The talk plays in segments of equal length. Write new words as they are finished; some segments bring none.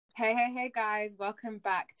Hey, guys. Welcome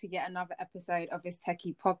back to yet another episode of this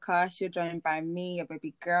Techie podcast. You're joined by me, your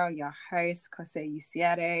baby girl, your host, Kose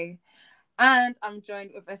Yusiere. And I'm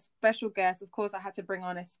joined with a special guest. Of course, I had to bring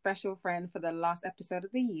on a special friend for the last episode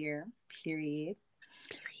of the year, period.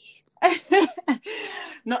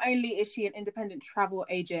 Not only is she an independent travel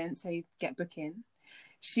agent, so you get booking,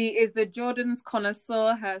 she is the Jordan's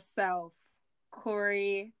connoisseur herself,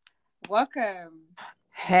 Corey. Welcome.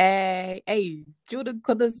 Hey, Jordan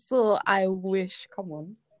connoisseur. I wish. Come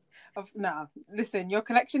on. Nah, listen, your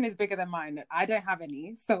collection is bigger than mine. I don't have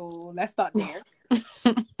any, so let's start there.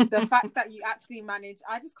 The fact that you actually manage,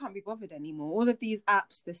 I just can't be bothered anymore. All of these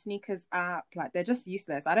apps, the sneakers app, like they're just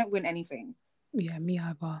useless. I don't win anything. Yeah, me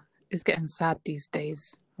either. It's getting sad these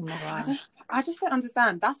days. I'm not lying. I just don't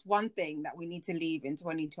understand. That's one thing that we need to leave in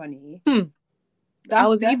 2020. I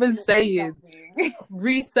was even saying,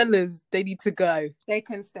 resellers, they need to go. They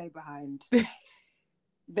can stay behind.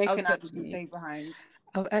 They can actually stay behind.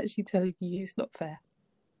 I'm actually telling you, it's not fair.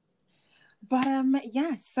 But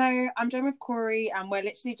yeah, so I'm joined with Corey, and we're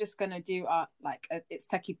literally just gonna do our It's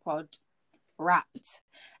Techie Pod wrapped,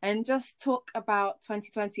 and just talk about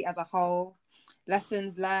 2020 as a whole,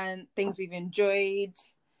 lessons learned, things we've enjoyed.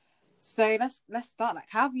 So let's start. Like,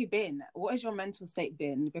 how have you been? What has your mental state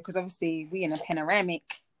been? Because obviously we in a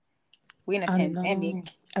panoramic.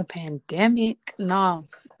 A pandemic? No,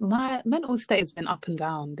 my mental state has been up and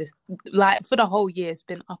down. For the whole year, it's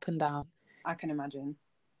been up and down. I can imagine.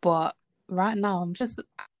 But right now,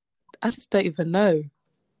 I just don't even know.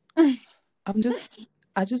 I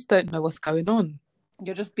just don't know what's going on.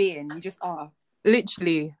 You're just being. You just are.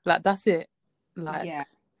 Literally, like that's it. Like, yeah,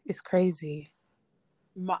 it's crazy.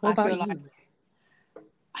 What I about feel you? like,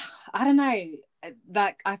 I don't know.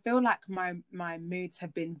 Like, I feel like my moods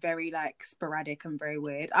have been very like sporadic and very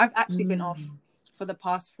weird. I've actually been off for the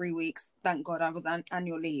past 3 weeks. Thank God, I was on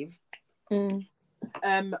annual leave.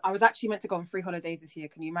 I was actually meant to go on 3 holidays this year.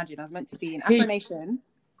 Can you imagine? I was meant to be in Afro Nation,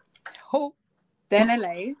 then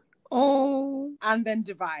LA, and then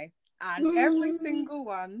Dubai. And every single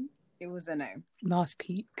one, it was a no. Last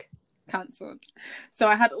peak. Cancelled. So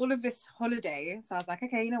I had all of this holiday. So I was like,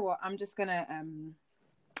 okay, you know what? I'm just gonna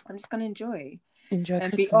enjoy and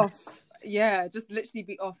Christmas. Be off. Yeah, just literally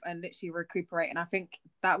be off and literally recuperate. And I think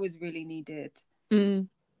that was really needed.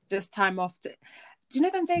 Just time off. Do you know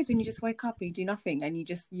them days when you just wake up and you do nothing and you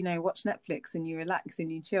just, watch Netflix and you relax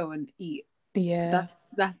and you chill and eat? Yeah.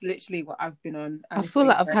 That's literally what I've been on. I feel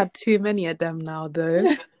like I've had too many of them now, though.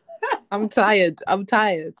 I'm tired.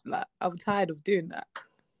 Like, I'm tired of doing that.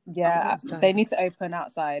 Yeah, they need to open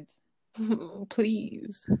outside.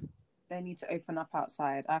 Please. They need to open up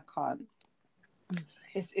outside. I can't.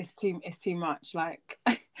 It's too much. Like,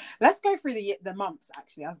 let's go through the months.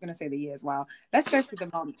 Actually, I was gonna say the year as well. Let's go through the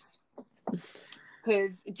months,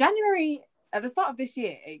 because January, at the start of this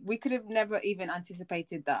year, we could have never even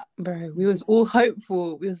anticipated that. Bro, we was all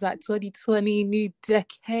hopeful. We was like 2020, new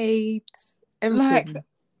decade, everything. Like,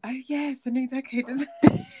 oh yes, a new decade.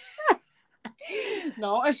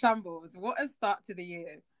 No, what a shambles. What a start to the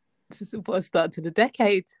year. What a start to the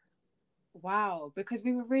decade. Wow, because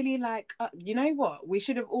we were really like, you know what? We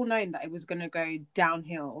should have all known that it was going to go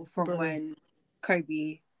downhill from when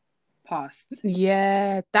Kobe passed.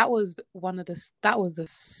 Yeah, that was a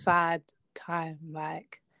sad time.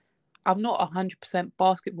 Like, I'm not 100%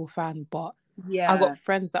 basketball fan, but I got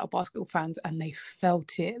friends that are basketball fans and they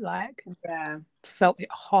felt it, felt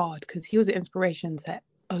it hard, because he was an inspiration to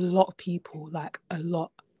a lot of people, like a lot.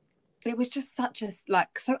 It was just so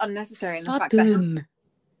unnecessary. Sudden. And the fact that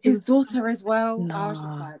his daughter as well. I was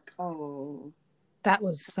just like, oh. That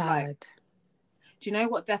was sad. Like, do you know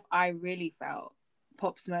what death I really felt?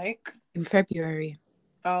 Pop Smoke. In February.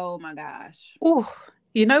 Oh my gosh. Oh,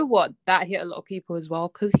 you know what? That hit a lot of people as well,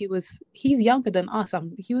 because he's younger than us.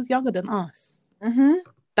 He was younger than us.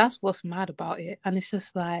 That's what's mad about it. And it's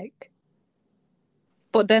just like,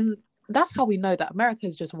 but then that's how we know that America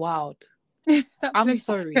is just wild. I'm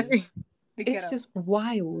sorry. It's just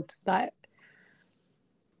wild. Like,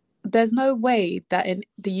 there's no way that in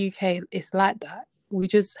the UK it's like that. We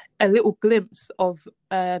just a little glimpse of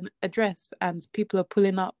an address and people are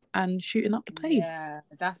pulling up and shooting up the place. Yeah,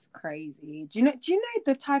 that's crazy. Do you know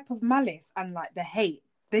the type of malice and like the hate,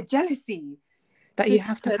 the jealousy that you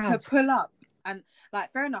have to pull up? And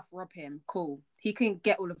like, fair enough, rob him, cool. He can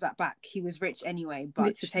get all of that back. He was rich anyway, but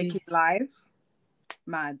literally, to take his life,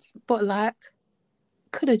 mad. But like,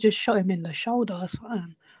 could have just shot him in the shoulder or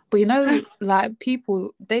something. But like,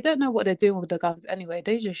 people, they don't know what they're doing with the guns anyway.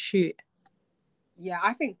 They just shoot. Yeah,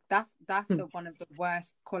 I think that's one of the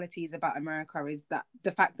worst qualities about America, is that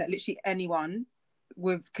the fact that literally anyone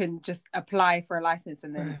can just apply for a license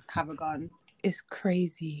and then have a gun. It's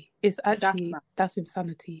crazy. It's actually, that's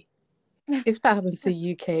insanity. If that happens to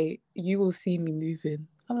the UK, you will see me moving.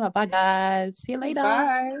 I'm like, bye guys, see you later.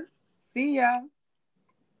 Bye. See ya.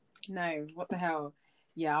 No, what the hell?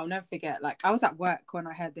 Yeah, I'll never forget. Like, I was at work when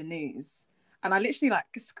I heard the news, and I literally like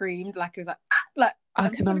screamed, like it was like I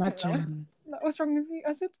can imagine. Like, what's wrong with you?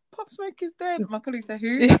 I said, Pop Smoke is dead. My colleague said,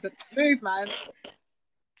 who? I said, move, man.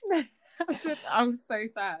 I said, I was so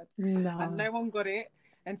sad. No. And no one got it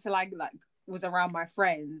until I like was around my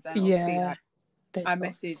friends, and obviously like I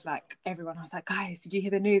messaged like everyone. I was like, guys, did you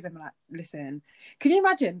hear the news? I'm like, listen, can you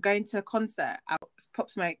imagine going to a concert?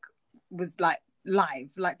 Pop Smoke was like live,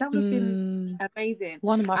 like that would have been amazing.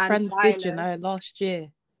 One of my friends did, you know, last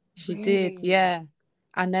year. She did, yeah.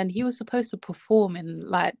 And then he was supposed to perform in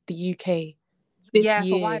like the UK this year.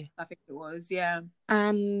 For Wise, I think it was, yeah.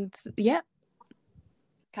 And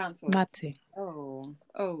cancelled. Mad thing.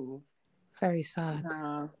 Oh, very sad.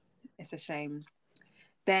 It's a shame.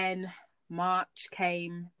 Then March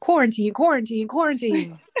came. Quarantine.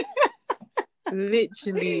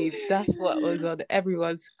 Literally, that's what was on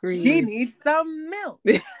everyone's screen. She needs some milk.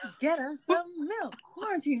 Get her some milk.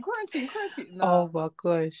 Quarantine. No. Oh my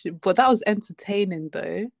gosh. But that was entertaining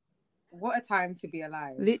though. What a time to be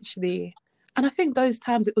alive. Literally. And I think those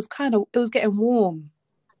times it was getting warm.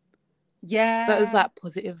 Yeah. That was like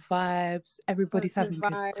positive vibes. Everybody's having a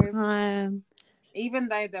good time. Even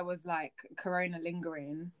though there was like Corona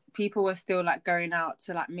lingering, people were still like going out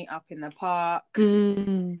to like meet up in the park,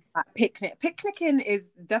 like picnicking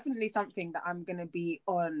is definitely something that I'm gonna be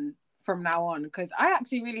on from now on, because I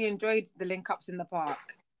actually really enjoyed the link ups in the park.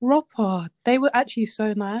 Proper, they were actually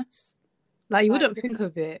so nice. Like you wouldn't think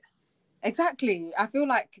of it. Exactly. I feel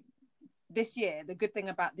like this year, the good thing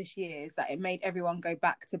about this year is that it made everyone go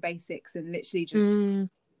back to basics and literally just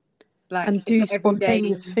like and do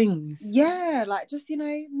spontaneous things. Yeah, like just, you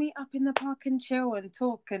know, meet up in the park and chill and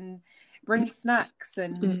talk and bring snacks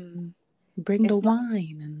and bring the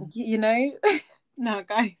wine and you know. No,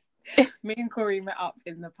 guys, me and Corey met up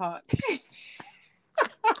in the park.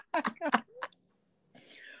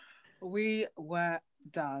 We were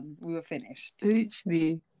done. We were finished.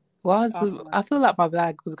 Literally. I feel like my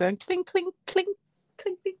bag was going clink, clink, clink,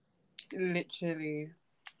 clink, clink. Literally.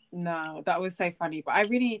 No, that was so funny. But I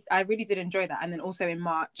really did enjoy that. And then also in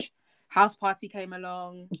March, House Party came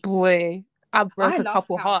along. Boy, I broke a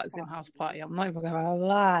couple hearts in House Party. I'm not even gonna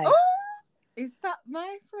lie. Oh, is that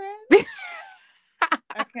my friend?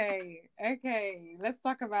 Okay. Let's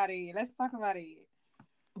talk about it.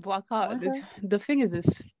 But I can't. The thing is,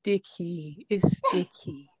 it's sticky. It's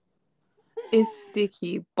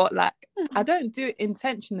sticky. But like, I don't do it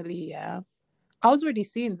intentionally. Yeah, I was already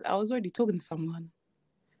talking to someone.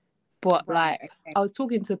 But I was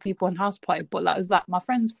talking to people on House Party, but like it was like my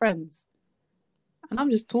friends' friends, and I'm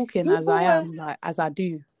just talking as I am, like as I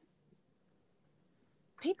do.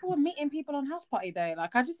 People were meeting people on House Party though.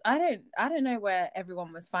 Like I don't know where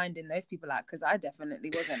everyone was finding those people at, because I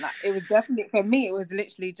definitely wasn't. Like it was definitely for me. It was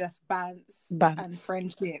literally just bants. And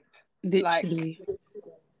friendship. Literally. Like,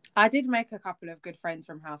 I did make a couple of good friends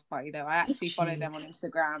from House Party though. I actually followed them on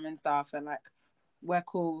Instagram and stuff, and like we're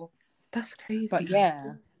cool. That's crazy. But yeah.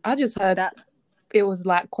 I just heard that it was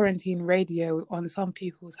like quarantine radio on some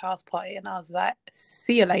people's House Party, and I was like,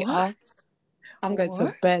 see you later. What? I'm going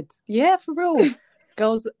to bed. Yeah, for real.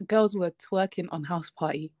 Girls were twerking on House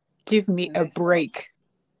Party. Give me a break.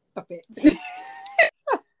 Stop it.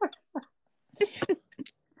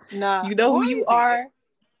 Nah. You know who you are?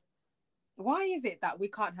 Why is it that we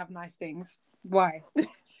can't have nice things? Why?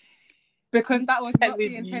 Because that was not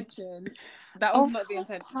the intention. That was not the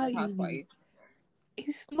intention of House Party.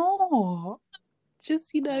 It's not.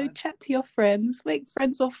 Just, you know, chat to your friends, make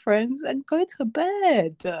friends of friends, and go to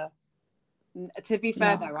bed. To be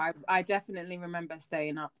fair, though, I definitely remember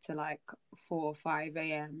staying up to like 4 or 5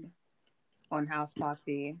 a.m. on House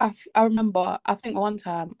Party. I remember, I think one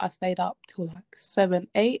time I stayed up till like 7,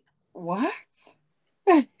 8. What?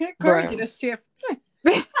 Corey did a shift.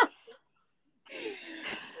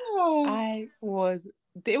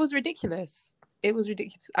 It was ridiculous.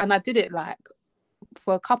 And I did it like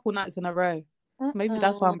for a couple nights in a row. Maybe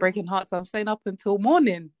that's why I'm breaking hearts. I'm staying up until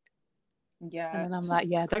morning. Yeah. And then I'm like,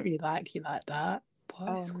 yeah, I don't really like you like that.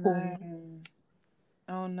 But it's cool. No.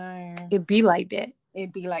 Oh no. It'd be like that.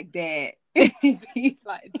 It'd be like that. It'd be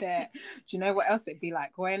like that. Do you know what else it'd be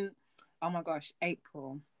like? When, oh my gosh,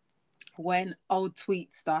 April. When old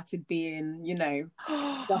tweets started being, you know,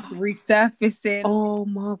 just resurfacing. Oh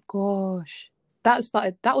my gosh. That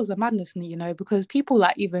was a madness, you know, because people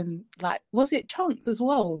like even like, was it Chunks as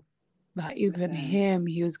well? Like even him,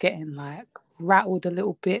 he was getting like rattled a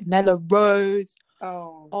little bit. Nella Rose.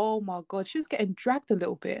 Oh, Oh my God, she was getting dragged a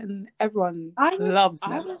little bit, and everyone I loves I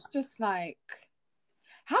Nella. was just like,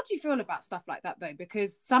 how do you feel about stuff like that though?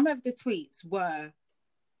 Because some of the tweets were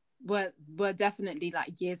definitely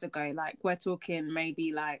like years ago. Like we're talking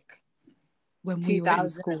maybe like When we were in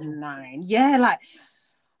school. 2009. Yeah, like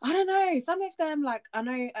I don't know. Some of them, like I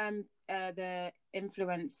know the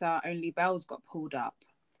influencer Only Bells got pulled up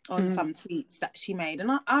on some tweets that she made.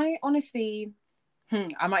 And I honestly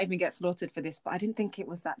I might even get slaughtered for this, but I didn't think it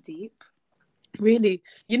was that deep. Really?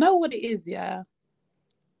 You know what it is, yeah?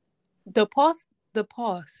 The past.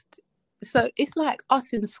 So it's like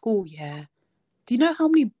us in school, yeah? Do you know how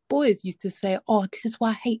many boys used to say, "Oh, this is why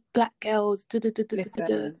I hate black girls"?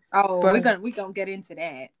 Listen, oh, Bro, we're gonna get into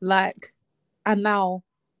that. like, and now,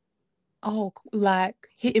 oh, like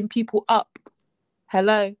hitting people up.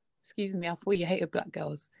 Hello, excuse me, I thought you hated black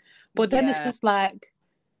girls. But then it's just like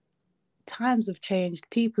times have changed,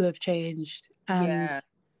 people have changed, and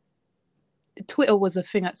Twitter was a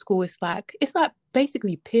thing at school. It's like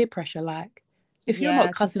basically peer pressure. Like if you're not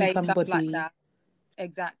to cussing say stuff like somebody, that.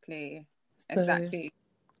 Exactly. so...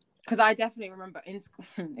 Because I definitely remember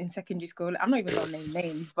in secondary school, I'm not even gonna name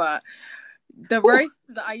names, but the roast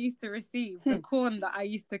that I used to receive, the corn that I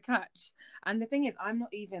used to catch. And the thing is, I'm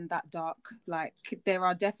not even that dark. Like there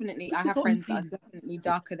are definitely, I have friends that are definitely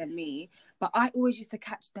darker than me, but I always used to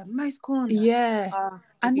catch the most corn. Yeah.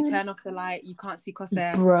 If you turn off the light, you can't see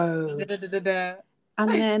Cosette. Bro. Da-da-da-da-da.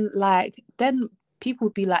 And then people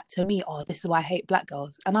would be like to me, "Oh, this is why I hate black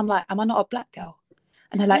girls." And I'm like, "Am I not a black girl?"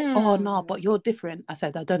 And they're like, "Oh no, but you're different." I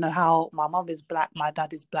said, "I don't know how. My mom is black, my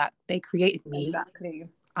dad is black. They created me. Exactly.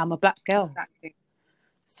 I'm a black girl." Exactly.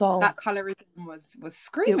 So that colorism was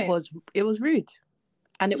screaming. It was rude.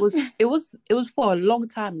 And it was for a long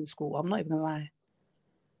time in school. I'm not even gonna lie.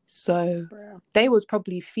 So they was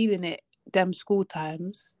probably feeling it them school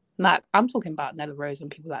times. Like I'm talking about Nella Rose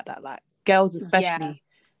and people like that, like girls especially.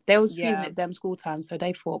 They was feeling it them school times. So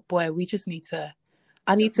they thought, boy,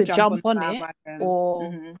 I need to jump on it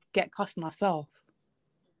or get cussed myself.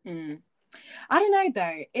 I don't know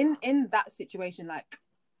though. In that situation, like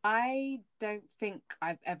I don't think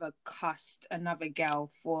I've ever cussed another girl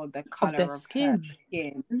for the color of her skin.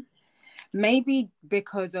 Maybe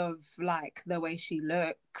because of like the way she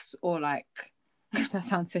looks, or like that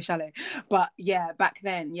sounds so shallow, but yeah, back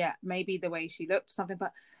then, yeah, maybe the way she looked or something.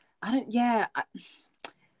 But I don't. Yeah,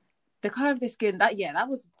 the color of the skin. That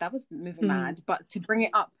was moving mad. But to bring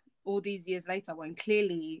it up all these years later, when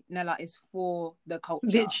clearly Nella is for the culture,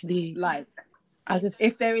 literally, like.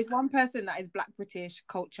 If there is one person that is Black British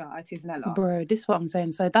culture, it is Nella. Bro, this is what I'm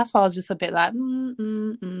saying. So that's why I was just a bit like,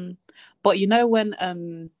 But you know when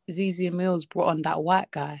ZZ Mills brought on that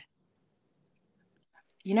white guy?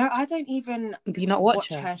 You know, I don't even do you not watch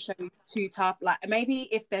her show too tough. Like maybe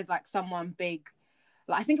if there's like someone big,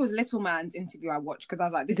 like I think it was Little Man's interview I watched, because I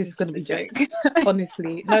was like, this is gonna be joke.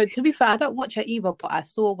 Honestly, no. To be fair, I don't watch her either. But I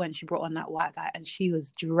saw when she brought on that white guy, and she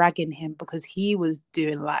was dragging him because he was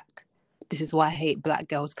doing like, "This is why I hate black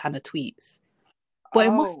girls" kind of tweets. But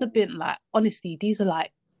it must have been like, honestly, these are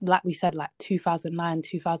like we said, like 2009,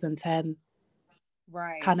 2010,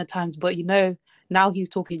 right, kind of times. But you know, now he's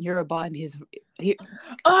talking Yoruba in his in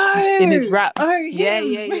his raps.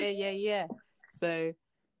 Yeah. So,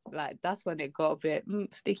 like, that's when it got a bit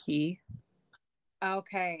sticky.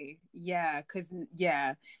 Okay, yeah, because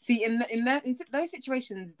see, in those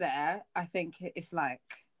situations, there, I think it's like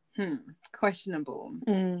questionable,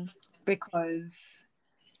 because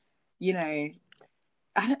you know.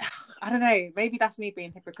 I don't know. Maybe that's me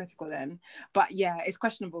being hypocritical then, but yeah, it's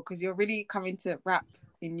questionable because you're really coming to rap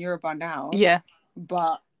in Yoruba now. Yeah,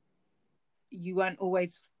 but you weren't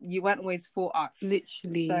always for us,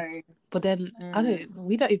 literally. So, but then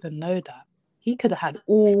we don't even know that he could have had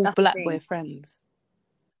all black boy friends.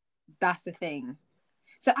 That's the thing.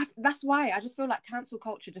 So that's why I just feel like cancel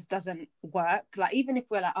culture just doesn't work. Like even if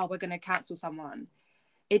we're like, oh, we're gonna cancel someone,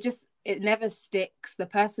 it never sticks. The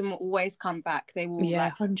person will always come back. They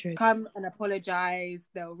will come and apologize.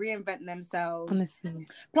 They'll reinvent themselves. Honestly.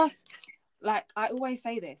 Plus, like I always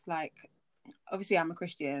say this, like obviously I'm a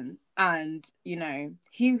Christian, and you know,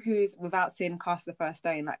 he who's without sin cast the first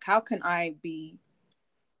stone. Like how can I be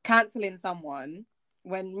canceling someone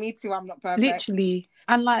when me too, I'm not perfect? Literally.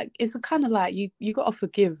 And like it's kind of like you got to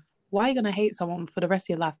forgive. Why are you gonna hate someone for the rest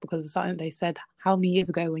of your life because of something they said how many years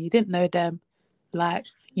ago when you didn't know them? Like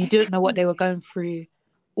you didn't know what they were going through,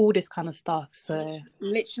 all this kind of stuff. So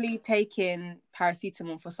literally taking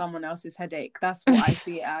paracetamol for someone else's headache. That's what I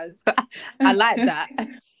see it as. I like that.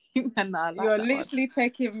 You're literally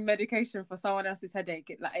taking medication for someone else's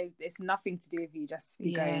headache. It's nothing to do with you. Just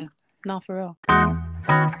be going. No, for real.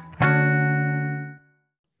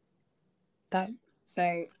 That.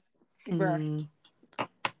 So,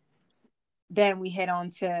 then we head on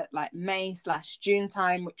to like May/June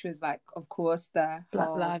time, which was like, of course, the Black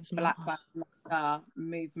whole Lives Black Matter. Lives Matter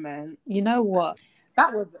movement. You know what?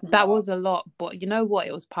 That was a lot, but you know what?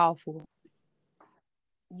 It was powerful.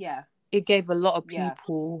 Yeah. It gave a lot of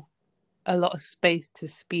people a lot of space to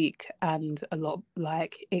speak, and a lot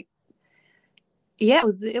it. Yeah,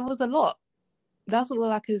 it was a lot. That's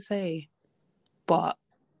all I can say. But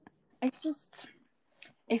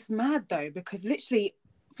it's mad though, because literally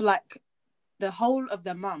for like the whole of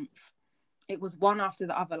the month, it was one after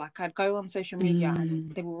the other. Like, I'd go on social media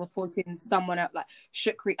and they were reporting someone out, like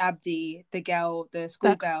Shukri Abdi, the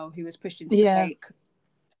schoolgirl who was pushed into the lake.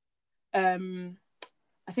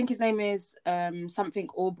 I think his name is something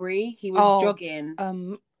Aubrey. He was jogging.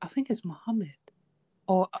 I think it's Muhammad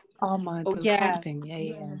or Ahmad or something.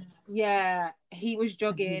 Yeah. He was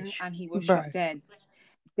jogging and he was shot dead.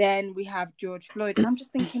 Then we have George Floyd, and I'm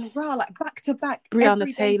just thinking, wow, like back to back,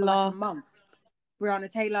 Breonna Taylor, for like a month. Breonna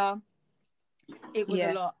Taylor. It was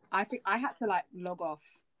a lot. I think I had to like log off,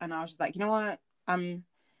 and I was just like, you know what, I'm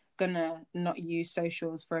gonna not use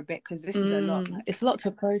socials for a bit, because this is a lot. Like, it's a lot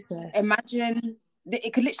to process. Imagine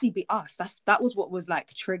it could literally be us. That was what was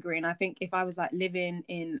like triggering. I think if I was like living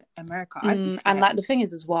in America, I'd be scared. And like the thing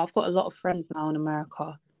is as well, I've got a lot of friends now in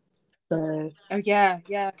America. So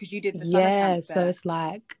because you did the summer camp there. So it's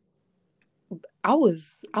like I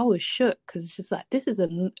was shook, because it's just like this is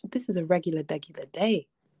a regular day.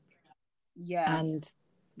 Yeah. And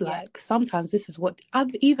like sometimes this is what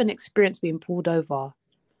I've even experienced, being pulled over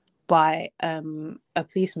by a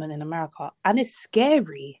policeman in America, and it's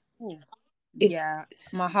scary.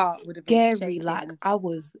 My heart would have been scary. shaking. Like I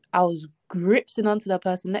was gripsing onto the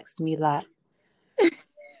person next to me, like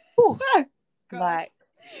like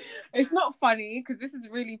it's not funny, because this is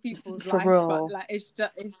really people's lives, but like it's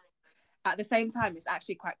at the same time it's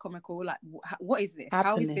actually quite comical. Like, what is this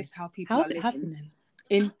happening? How is this how people are living happening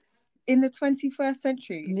in the 21st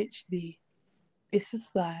century? Literally, it's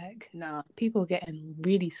just like people getting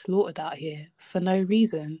really slaughtered out here for no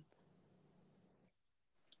reason.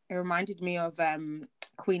 It reminded me of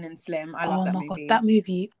Queen and Slim. I love that movie. Oh my god, that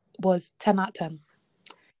movie was 10 out of 10.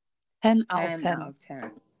 10 out of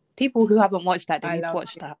 10. People who haven't watched that, they need to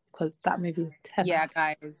watch that, because that movie is 10 out of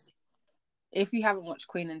 10. Guys, if you haven't watched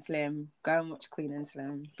Queen and Slim, go and watch Queen and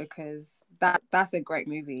Slim, because that's a great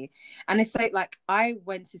movie. And it's so, like, I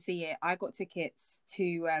went to see it. I got tickets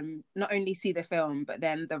to not only see the film, but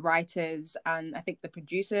then the writers and I think the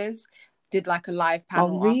producers did like a live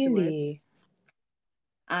panel afterwards.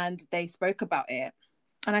 And they spoke about it.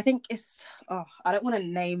 And I think it's, I don't want to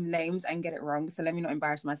name names and get it wrong, so let me not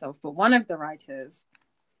embarrass myself. But one of the writers,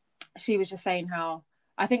 she was just saying how,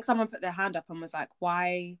 I think someone put their hand up and was like,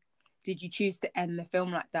 why did you choose to end the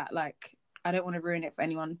film like that? Like, I don't want to ruin it for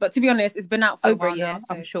anyone. But to be honest, it's been out for over a year, now, so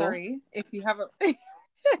I'm sure. Sorry if you haven't.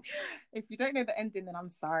 If you don't know the ending, then I'm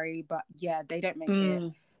sorry. But yeah, they don't make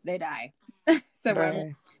it. They die. So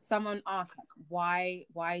when someone asked, like,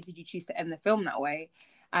 why did you choose to end the film that way?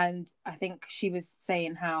 And I think she was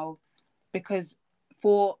saying how, because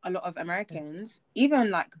for a lot of Americans, even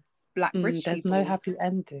like Black British there's people, no happy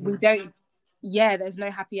ending. There's no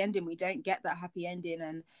happy ending. We don't get that happy ending.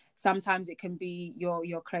 And sometimes it can be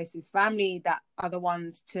your closest family that are the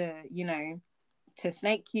ones to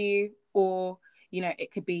snake you, or,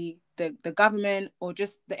 it could be the government, or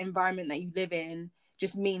just the environment that you live in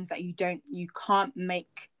just means that you can't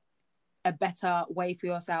make a better way for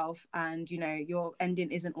yourself, and your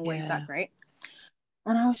ending isn't always that great.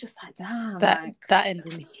 And I was just like, damn, that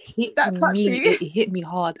ending hit me. It hit me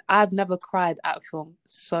hard. I've never cried at a film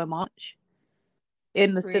so much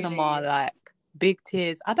in the cinema, like big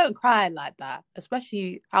tears. I don't cry like that,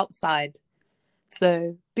 especially outside.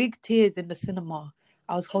 So big tears in the cinema.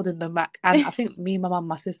 I was holding them back, and I think me, my mum,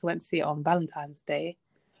 my sister went to see it on Valentine's Day.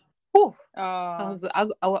 I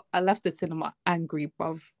left the cinema angry,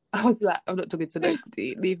 bruv. I was like, I'm not talking to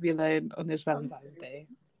nobody. Leave me alone on this Valentine's Day.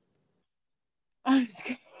 I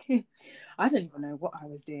don't even know what I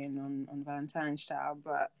was doing on Valentine's Day,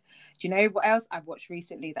 but do you know what else I've watched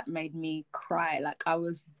recently that made me cry? Like, I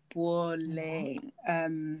was bawling.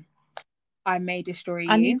 I May Destroy You.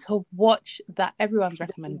 I need to watch that. Everyone's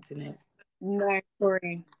recommending it. No,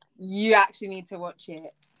 sorry. You actually need to watch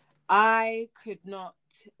it. I could not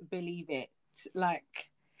believe it. Like,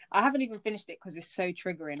 I haven't even finished it because it's so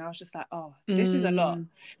triggering. I was just like, oh, this is a lot.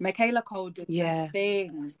 Michaela Cole did the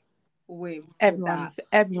thing with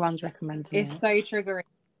everyone's recommending it. It's so triggering.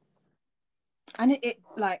 And it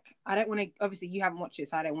like, I don't want to, obviously you haven't watched it,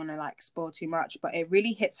 so I don't want to like spoil too much, but it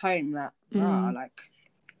really hits home that like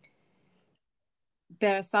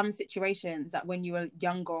there are some situations that when you were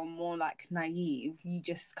younger or more like naive, you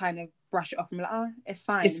just kind of brush it off and be like, oh, it's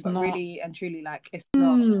fine. It's but not. really and truly, like, it's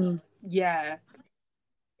not. Yeah.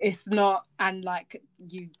 It's not. And like,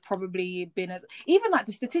 you've probably been as, even like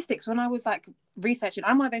the statistics, when I was like researching,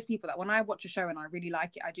 I'm one of those people that when I watch a show and I really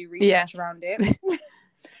like it, I do research around it.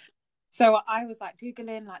 So I was like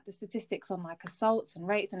Googling like the statistics on like assaults and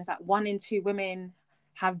rapes, and it's like 1 in 2 women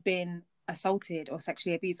have been assaulted or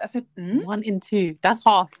sexually abused. I said, 1 in 2. That's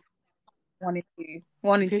half. 1 in 2.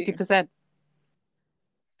 1 in 2. 50%.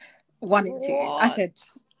 1 in 2. I said,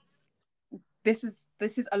 this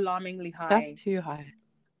is alarmingly high. That's too high.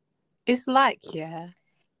 It's like,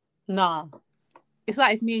 nah. It's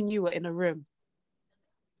like if me and you were in a room.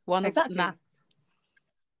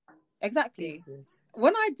 Exactly.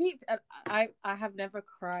 When I have never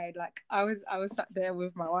cried. Like I was sat there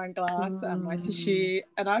with my wine glass and my tissue,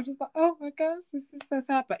 and I was just like, oh my gosh, this is so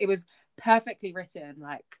sad. But it was perfectly written,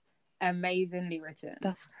 like amazingly written.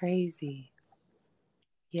 That's crazy.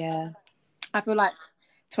 Yeah. I feel like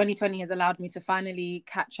 2020 has allowed me to finally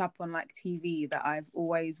catch up on like TV that I've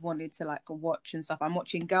always wanted to like watch and stuff. I'm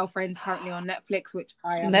watching Girlfriends currently on Netflix, which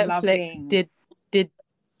I am loving. Netflix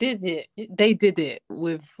did it. They did it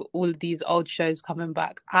with all of these old shows coming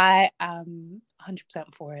back. I am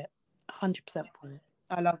 100% for it. 100% for it.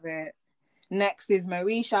 I love it. Next is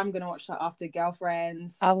Moesha. I'm gonna watch that after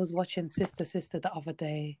Girlfriends. I was watching Sister the other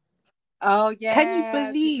day. Oh yeah. Can you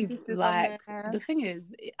believe, like, the thing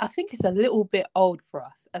is, I think it's a little bit old for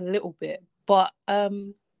us, a little bit, but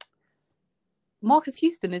Marcus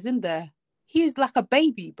Houston is in there. He is like a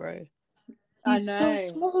baby, bro. He's so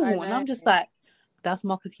small, and I'm just like, that's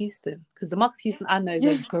Marcus Houston, because the Marcus Houston I know is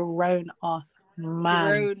a grown ass man.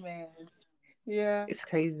 Grown man. Yeah. It's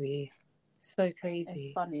crazy. So crazy.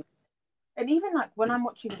 It's funny. And even like when I'm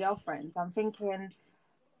watching Girlfriends, I'm thinking,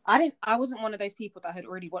 I wasn't one of those people that had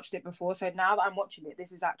already watched it before. So now that I'm watching it,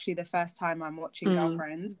 this is actually the first time I'm watching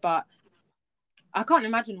Girlfriends. But I can't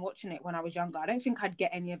imagine watching it when I was younger. I don't think I'd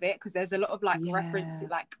get any of it, because there's a lot of like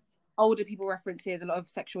references, like older people references, a lot of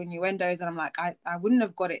sexual innuendos, and I'm like, I wouldn't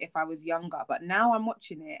have got it if I was younger. But now I'm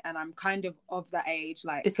watching it and I'm kind of that age,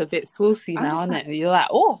 like it's a bit saucy now, isn't it? You're like,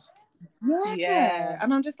 oh yeah.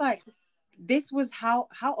 And I'm just like, this was how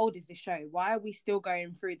old is this show? Why are we still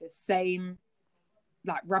going through the same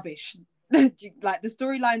like rubbish? Like the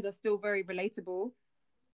storylines are still very relatable.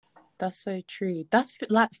 That's so true. That's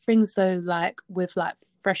like things though, like with like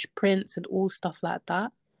Fresh Prince and all stuff like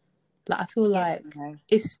that. Like I feel like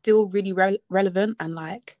it's still really relevant, and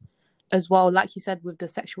like as well, like you said, with the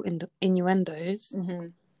sexual innuendos.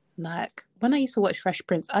 Like when I used to watch Fresh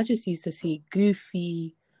Prince, I just used to see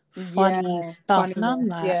goofy, funny stuff, and I'm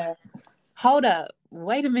like, hold up,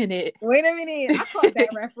 wait a minute, I caught that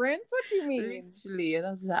reference. What do you mean? Literally, and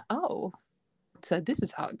I was like, oh, so this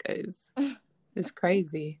is how it goes. It's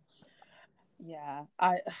crazy. Yeah,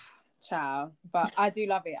 but I do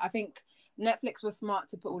love it. I think Netflix was smart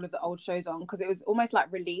to put all of the old shows on, because it was almost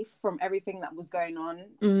like relief from everything that was going on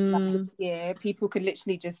this year. People could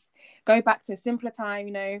literally just go back to a simpler time,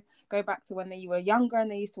 you know, go back to when they were younger and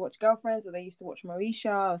they used to watch Girlfriends, or they used to watch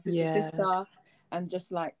Moesha or Sister, and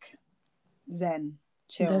just like zen,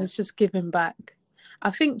 chill. They was just giving back. I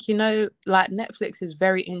think, you know, like Netflix is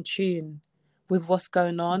very in tune with what's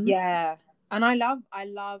going on. Yeah. And I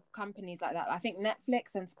love companies like that. I think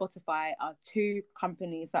Netflix and Spotify are 2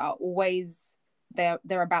 companies that are always they're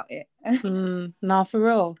about it. No, for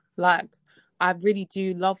real. Like I really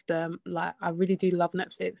do love them. Like I really do love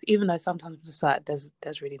Netflix, even though sometimes it's just like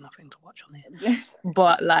there's really nothing to watch on it.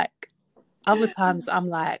 But like other times I'm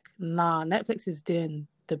like, nah, Netflix is doing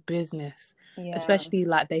the business. Especially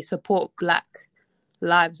like they support Black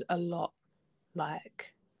lives a lot.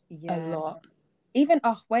 Like a lot. Even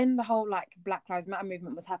when the whole like Black Lives Matter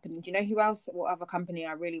movement was happening, do you know what other company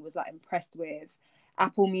I really was like impressed with?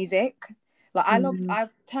 Apple Music. Like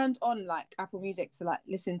I've turned on like Apple Music to like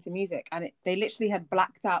listen to music, and they literally had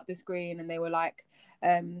blacked out the screen, and they were like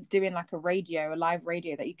doing like a live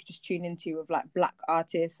radio that you could just tune into with like Black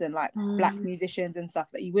artists and like Black musicians and stuff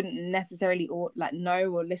that you wouldn't necessarily like know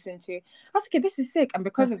or listen to. I was like, this is sick. And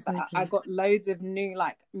because of that, I got loads of new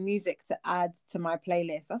like music to add to my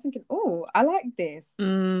playlist. I was thinking, oh, I like this.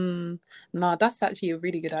 No, that's actually a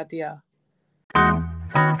really good idea. I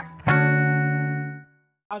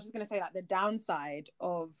was just going to say like the downside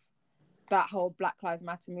of that whole Black Lives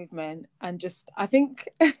Matter movement, and just I think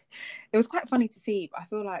it was quite funny to see, but I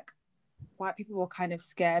feel like white people were kind of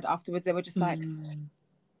scared afterwards. They were just like,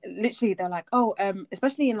 literally they're like, oh,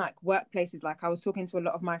 especially in like workplaces, like I was talking to a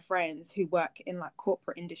lot of my friends who work in like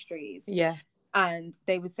corporate industries, Yeah. and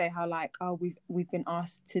they would say how like, oh, we've been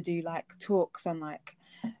asked to do like talks on like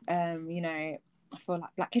you know, for like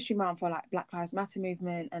Black History Month, for like Black Lives Matter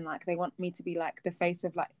movement, and like they want me to be like the face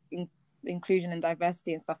of like inclusion and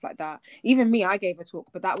diversity and stuff like that. Even me, I gave a talk,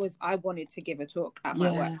 but that was, I wanted to give a talk at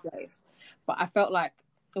my workplace, but I felt like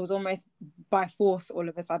it was almost by force all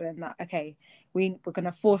of a sudden that, okay, we're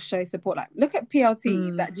gonna force show support. Like, look at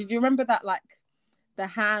PLT. That, did you remember that, like the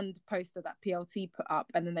hand poster that PLT put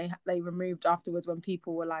up, and then they removed afterwards when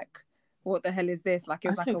people were like, what the hell is this? Like, it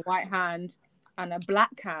was like a white hand and a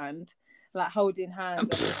black hand, like holding hands,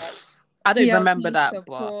 and like, I don't PLT remember that,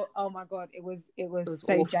 support. But oh my god, it was so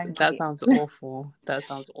awful. janky. That sounds awful. That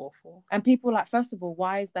sounds awful. And people like, first of all,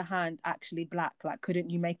 why is the hand actually black? Like, couldn't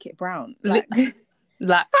you make it brown? Like,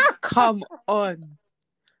 like come on.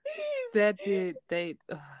 They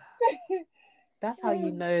that's how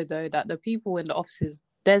you know though that the people in the offices,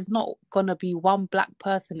 there's not gonna be one black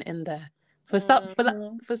person in there. For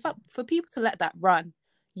people to let that run,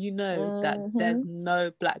 you know that there's no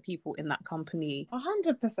black people in that company.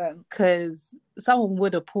 100%. Because someone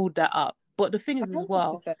would have pulled that up. But the thing is 100%. As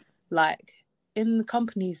well, like in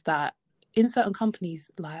certain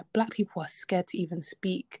companies, like black people are scared to even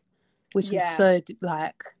speak, which is so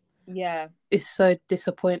like, it's so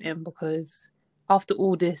disappointing, because after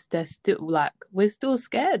all this, they're still like, we're still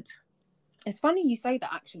scared. It's funny you say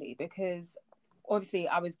that, actually, because obviously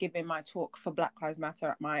I was giving my talk for Black Lives Matter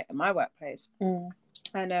at my workplace,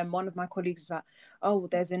 and one of my colleagues was like, oh,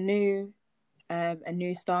 there's a new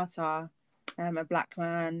starter, a black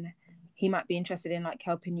man, he might be interested in like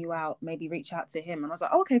helping you out, maybe reach out to him. And I was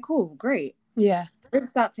like, oh, okay, cool, great. Yeah. I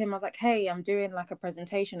reached out to him. I was like, hey, I'm doing like a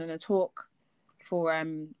presentation and a talk for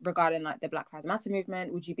regarding like the Black Lives Matter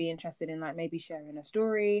movement. Would you be interested in like maybe sharing a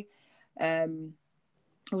story,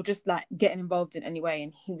 or just like getting involved in any way?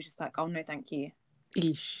 And he was just like, oh no, thank you.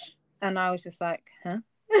 Eesh. And I was just like, huh?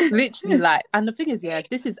 Literally, like, and the thing is,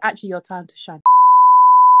 this is actually your time to shine.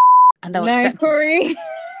 And no, Corey.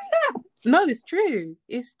 No, it's true.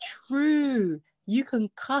 It's true. You can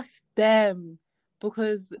cuss them,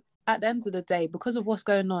 because at the end of the day, because of what's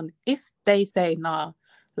going on, if they say, nah,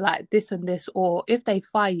 like this and this, or if they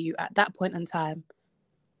fire you at that point in time,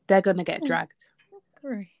 they're going to get dragged.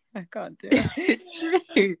 Corey, I can't do it. It's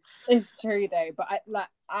true. It's true though, but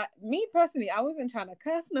me personally, I wasn't trying to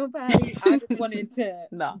curse nobody. I just wanted to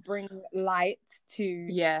bring light to,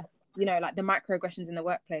 you know, like the microaggressions in the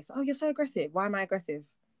workplace. Oh, you're so aggressive. Why am I aggressive?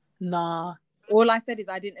 Nah. All I said is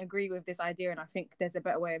I didn't agree with this idea, and I think there's a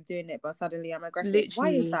better way of doing it, but suddenly I'm aggressive.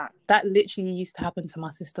 Literally, why is that? That literally used to happen to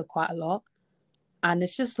my sister quite a lot. And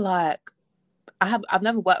it's just like, I've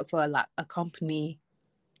never worked for like a company,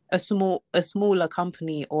 a smaller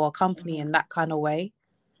company, or a company in that kind of way.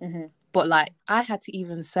 But like, I had to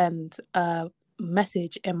even send a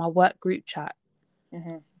message in my work group chat,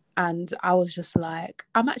 and I was just like,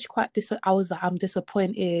 I'm actually quite I'm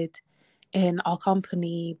disappointed in our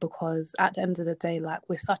company, because at the end of the day, like,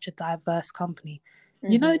 we're such a diverse company.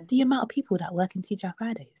 You know the amount of people that work in TGI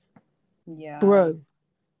Fridays? Yeah, bro,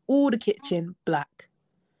 all the kitchen black.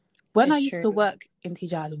 When I used to work in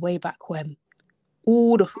TGI way back when,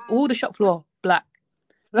 all the shop floor black.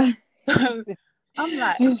 I'm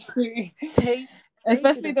like,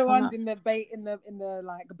 especially the ones in the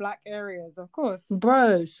like black areas, of course,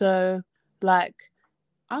 bro. So like,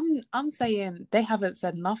 I'm saying they haven't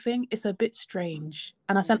said nothing. It's a bit strange.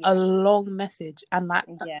 And I sent a long message, and like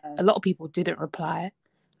a lot of people didn't reply.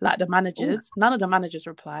 Like the managers, none of the managers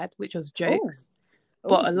replied, which was jokes.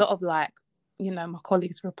 But a lot of, like, you know, my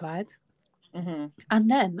colleagues replied. And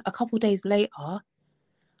then a couple of days later,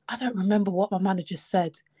 I don't remember what my manager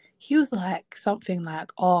said. He was like something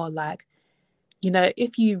like, oh, like, you know,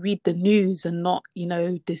 if you read the news and not, you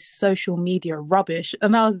know, this social media rubbish.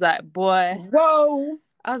 And I was like, boy. Whoa.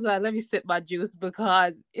 I was like, let me sip my juice,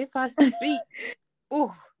 because if I speak,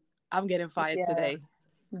 I'm getting fired today.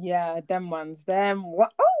 Yeah, them ones.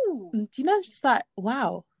 What? Oh. Do you know, it's just like,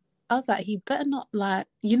 wow. I was like, he better not, like,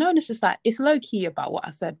 you know, and it's just like, it's low key about what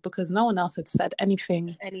I said, because no one else had said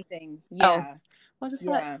anything else. I was just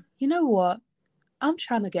like, you know what? I'm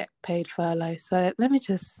trying to get paid furlough, so let me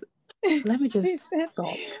just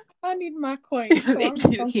stop. I need my coin. So I'm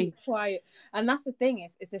just keep quiet. And that's the thing,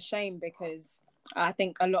 it's a shame, because I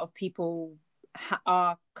think a lot of people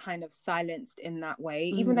are kind of silenced in that way,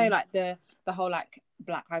 even though like the whole like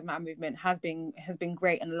Black Lives Matter movement has been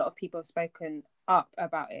great, and a lot of people have spoken up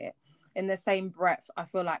about it. In the same breath, I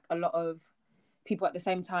feel like a lot of people at the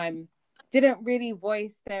same time didn't really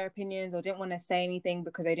voice their opinions or didn't want to say anything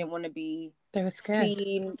because they didn't want to be They were scared.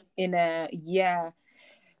 seen in a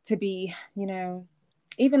to be,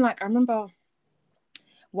 even like I remember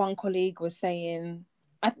one colleague was saying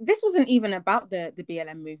this wasn't even about the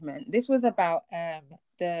BLM movement. This was about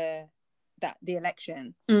the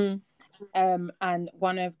election. And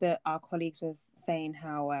one of our colleagues was saying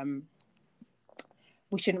how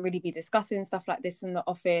we shouldn't really be discussing stuff like this in the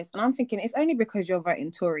office. And I'm thinking, it's only because you're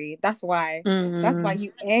voting Tory. That's why. That's why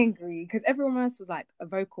you angry. Because everyone else was like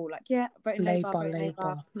vocal, like, yeah, voting Labour, voting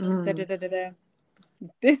Labour.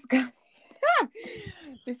 This guy,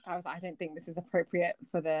 this guy was like, I don't think this is appropriate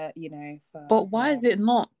for the, But why is it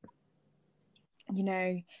not?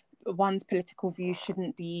 One's political view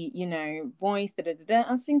shouldn't be, voiced.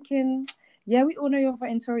 I was thinking, yeah, we all know you're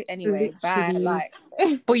voting Tory anyway. Bye. Like,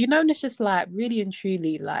 but it's just like really and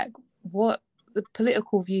truly, like, what the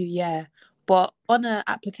political view, yeah. But on an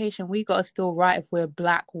application, we gotta still write if we're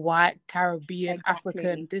Black, white, Caribbean,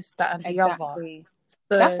 African, this, that, and the other.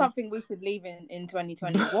 So, that's something we should leave in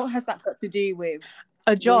 2020. What has that got to do with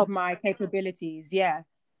a job? With my capabilities, yeah.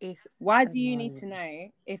 Why do you need to know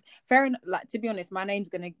if fair enough? Like, to be honest, my name's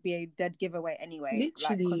gonna be a dead giveaway anyway.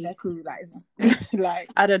 Literally, like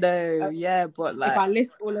I don't know, yeah, but like if I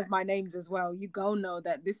list all of my names as well, you go know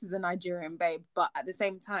that this is a Nigerian babe. But at the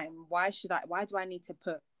same time, why do I need to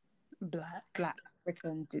put Black,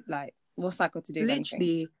 African? Like, what's that got to do?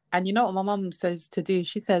 Literally, and you know what my mum says to do?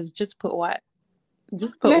 She says just put white.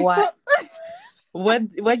 Just put white. when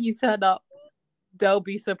you turn up, they'll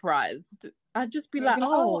be surprised. I'd just be like,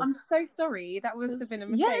 oh, I'm so sorry. That must have been a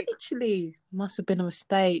mistake. Yeah, literally. Must have been a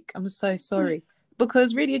mistake. I'm so sorry.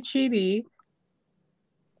 Because really and truly,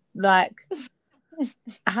 like,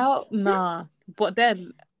 But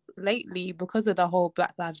then, lately, because of the whole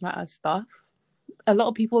Black Lives Matter stuff, a lot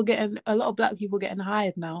of Black people getting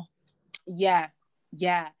hired now. Yeah.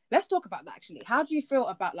 Let's talk about that, actually. How do you feel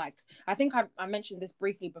about, like, I think I mentioned this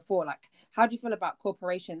briefly before, like, how do you feel about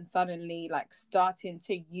corporations suddenly, like, starting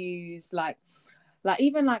to use, like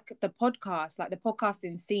even, like, the podcast, like, the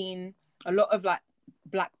podcasting scene, a lot of, like,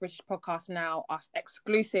 Black British podcasts now are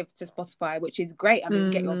exclusive to Spotify, which is great. I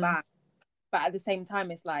mean, get your bag. But at the same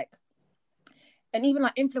time, it's like, and even,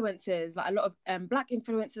 like, influencers, like, a lot of Black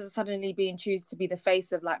influencers are suddenly being chosen to be the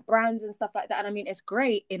face of, like, brands and stuff like that. And I mean, it's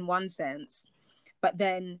great in one sense. But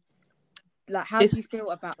then, like, how do you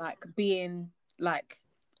feel about, like, being, like,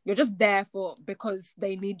 you're just there because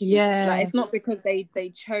they need you? Yeah. Like, it's not because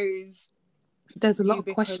they chose. There's a lot of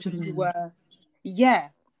questioning. Yeah.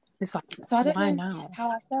 It's like, so I don't know now?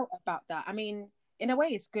 how I felt about that. I mean, in a way,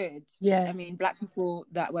 it's good. Yeah. I mean, Black people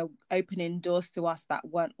that were opening doors to us that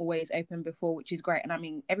weren't always open before, which is great. And I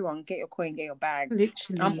mean, everyone, get your coin, get your bag.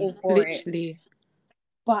 Literally. I'm all for it.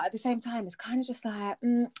 But at the same time, it's kind of just like,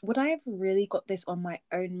 would I have really got this on my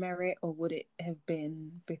own merit, or would it have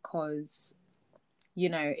been because,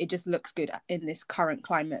 it just looks good in this current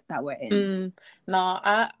climate that we're in? No,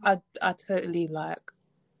 I totally, like,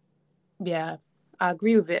 yeah, I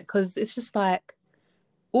agree with it, because it's just like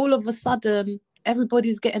all of a sudden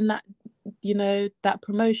everybody's getting that, that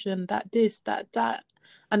promotion, that this, that,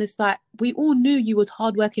 and it's like we all knew you was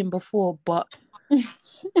hardworking before, but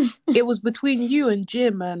it was between you and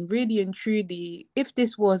Jim, and really and truly, if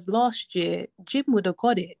this was last year, Jim would have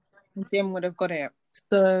got it.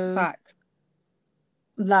 So, fact.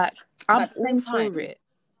 Like, I'm all for it.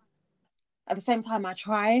 At the same time, I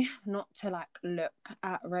try not to, like, look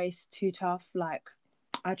at race too tough. Like,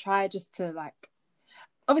 I try just to, like,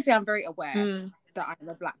 obviously I'm very aware that I'm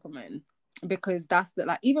a Black woman, because that's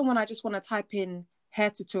like, even when I just want to type in hair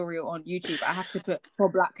tutorial on YouTube, I have to put for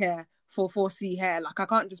Black hair, for 4C hair. Like, I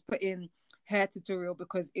can't just put in hair tutorial,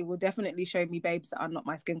 because it will definitely show me babes that are not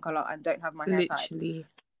my skin color and don't have my hair type.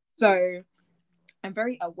 So I'm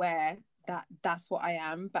very aware that that's what I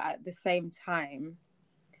am, but at the same time,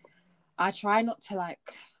 I try not to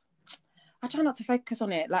focus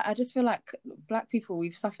on it. Like, I just feel like Black people,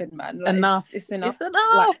 we've suffered, man. Like, enough. It's enough.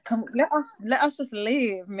 Like, let us just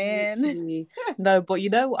live, man. Literally. No, but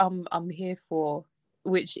I'm here for,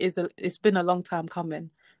 which is it's been a long time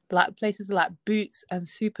coming. Like, places like Boots and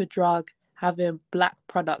Superdrug having Black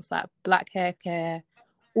products, like Black hair care,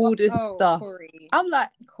 all this stuff. Corey. I'm like,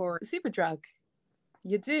 Superdrug,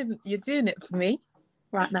 you're doing it for me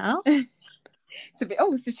right now. It's a bit,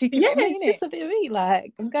 it's a cheeky bit of me, it's just a bit of me.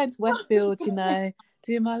 Like, I'm going to Westfield,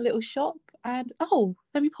 doing my little shop, and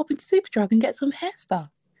let me pop into Superdrug and get some hair stuff.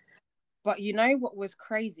 But you know what was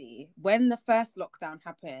crazy? When the first lockdown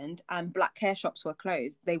happened and Black hair shops were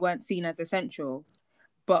closed, they weren't seen as essential.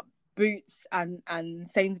 But Boots and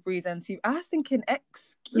Sainsbury's and see. I was thinking,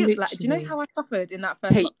 excuse, like, do you know how I suffered in that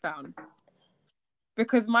first lockdown?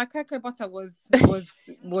 Because my cocoa butter was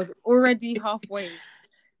already halfway.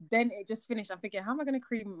 Then it just finished. I'm thinking, how am I going to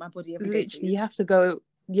cream my body every day? Literally,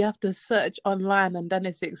 you have to search online, and then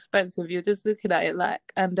it's expensive. You're just looking at it like,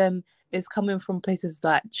 and then it's coming from places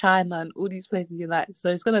like China and all these places. You're like, so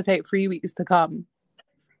it's going to take 3 weeks to come.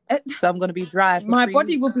 So I'm going to be dry for my 3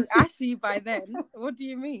 body weeks. will be ashy by then. What do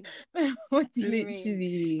you mean? What do you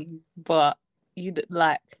mean? But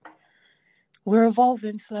we're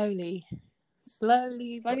evolving slowly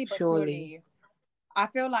but surely. I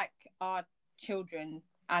feel like our children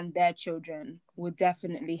and their children will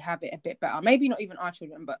definitely have it a bit better. Maybe not even our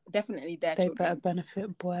children, but definitely their children. They better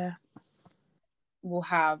benefit, boy. Will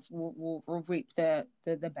reap the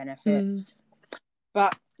benefits.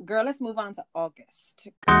 But girl, let's move on to August.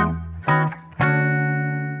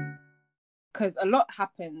 Because a lot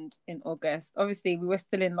happened in August. Obviously, we were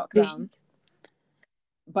still in lockdown.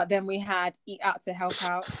 But then we had Eat Out to Help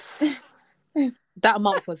Out. That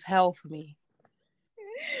month was hell for me.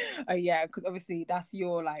 Oh yeah, because obviously that's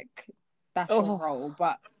your role.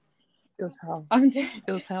 But it was hell.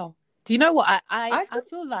 It was hell. Do you know what? I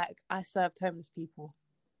feel like I served homeless people.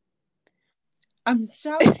 I'm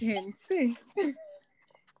shouting, sis.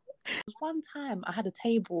 One time I had a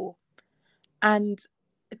table and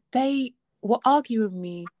they were arguing with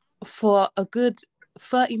me for a good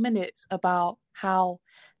 30 minutes about how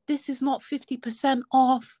this is not 50%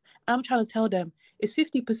 off. I'm trying to tell them it's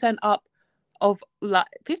 50% up of like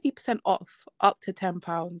 50% off up to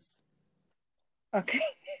 £10. Okay.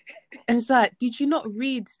 And it's like, did you not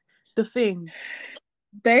read the thing?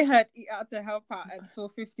 They had Eat Out to Help Out and saw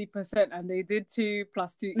 50%, and they did 2 +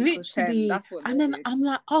 2 = 10. That's what. And then did. I'm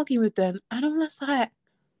like arguing with them, and I'm just like,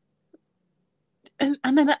 and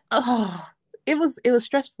then it was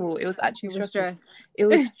stressful. It was actually stressful. It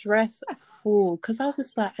was stressful because I was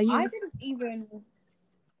just like, are you? I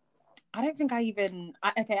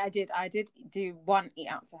did do one Eat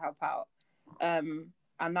Out to Help Out,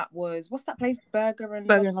 and that was, what's that place? Burger and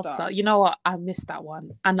Lobster. You know what? I missed that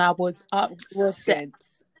one, and I was upset.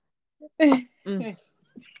 Because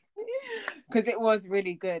it was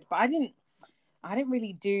really good, but I didn't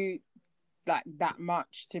really do like that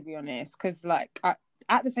much, to be honest. Because like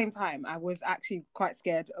at the same time, I was actually quite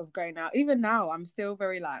scared of going out. Even now, I'm still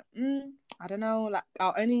very like, I don't know. Like,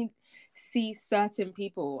 I'll only see certain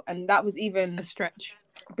people, and that was even a stretch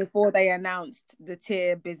before they announced the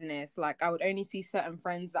tier business. Like, I would only see certain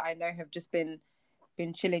friends that I know have just been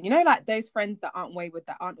chilling. You know, like those friends that aren't wayward,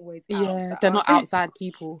 that aren't always out. Yeah, they're not outside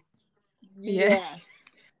people. Yeah.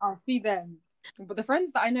 I'll see them. But the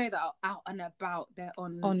friends that I know that are out and about, they're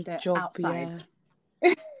on their job, outside.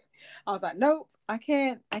 Yeah. I was like, nope, I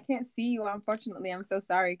can't see you, unfortunately. I'm so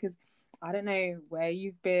sorry, because I don't know where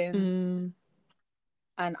you've been.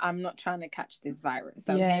 And I'm not trying to catch this virus.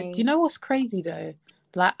 Okay? Yeah. Do you know what's crazy though?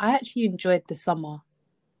 Like, I actually enjoyed the summer.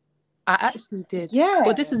 I actually did. Yeah.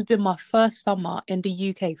 But this has been my first summer in the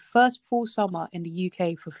UK. First full summer in the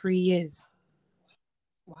UK for 3 years.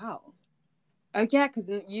 Wow. Oh yeah,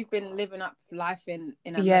 because you've been living up life in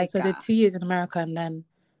America. Yeah, so I did 2 years in America, and then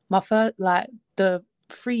my first, like, the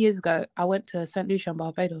 3 years ago, I went to St. Lucia and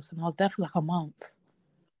Barbados, and I was there for like a month.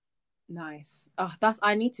 Nice. Oh,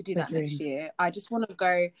 I need to do that next year. I just want to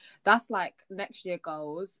go. That's like next year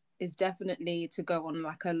goals is definitely to go on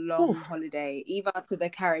like a long holiday, either to the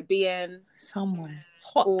Caribbean, somewhere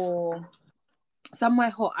hot, or somewhere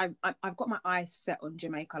hot. I've got my eyes set on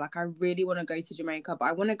Jamaica. Like, I really want to go to Jamaica, but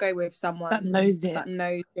I want to go with someone that knows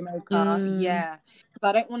Jamaica. Yeah, because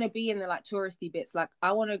I don't want to be in the like touristy bits. Like,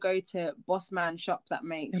 I want to go to Boss Man shop that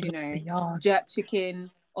makes jerk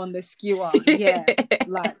chicken on the skewer. Yeah,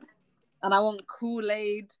 like, and I want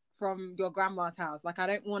Kool-Aid from your grandma's house. Like, I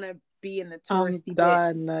don't want to be in the touristy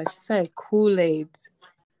bits. No, she said Kool-Aid.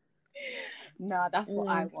 No, that's what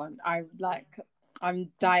I want.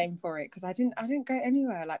 I'm dying for it, because I didn't go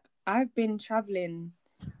anywhere. Like, I've been traveling,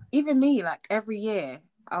 even me, like every year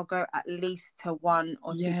I'll go at least to 1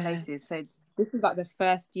 or 2 places. So this is like the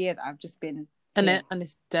first year that I've just been and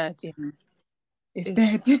it's dead. It's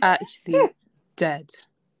dead. Actually dead.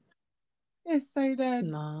 It's so dead.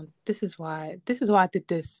 No, this is why I did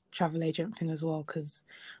this travel agent thing as well, because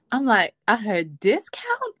I'm like, I heard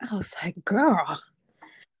discount. I was like, girl.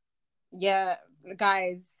 Yeah,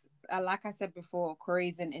 guys. Like I said before,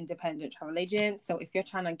 Corey's an independent travel agent. So if you're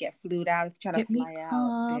trying to get flued out, if you're trying to fly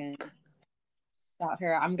out, then shout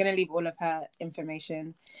her. I'm gonna leave all of her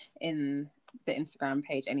information in the Instagram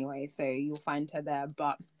page anyway, so you'll find her there.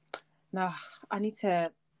 But no, I need to.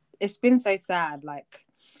 It's been so sad. Like,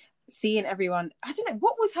 seeing everyone. I don't know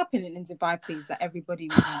what was happening in Dubai, please, that everybody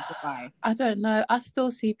was in Dubai. I don't know. I still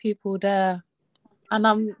see people there,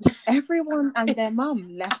 and everyone and their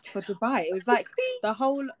mum left for Dubai. It was like the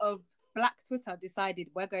whole of Black Twitter decided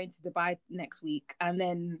we're going to Dubai next week, and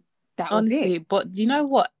then that was honestly. it. But you know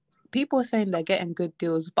what? People are saying they're getting good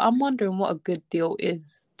deals, but I'm wondering what a good deal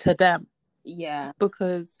is to them. Yeah,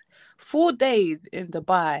 because 4 days in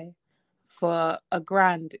Dubai for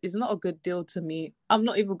 $1,000 is not a good deal to me. I'm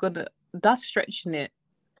not even gonna. That's stretching it.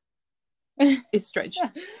 It's stretched.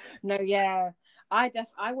 No, yeah, I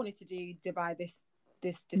wanted to do Dubai this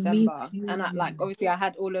Me December, too. and obviously I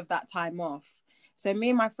had all of that time off. So me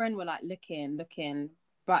and my friend were like looking,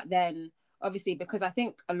 but then obviously because I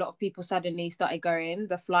think a lot of people suddenly started going,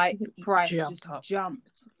 the flight price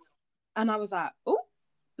jumped, and I was like, oh.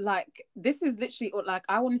 Like this is literally like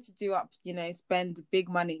I wanted to do up, spend big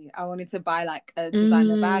money. I wanted to buy like a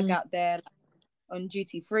designer bag out there on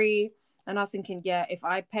duty free, and I was thinking, yeah, if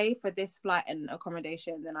I pay for this flight and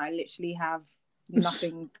accommodation, then I literally have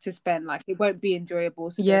nothing to spend. Like it won't be enjoyable.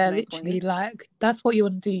 So yeah, no literally, point. like that's what you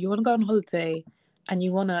want to do. You want to go on holiday, and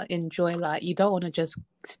you want to enjoy. Like you don't want to just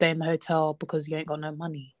stay in the hotel because you ain't got no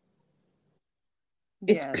money.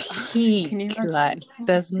 It's peak. Like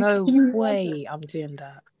there's no way I'm doing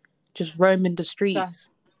that. Just roaming the streets.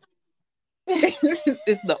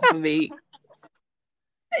 It's not for me.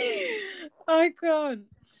 I can't.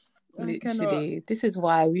 Literally, this is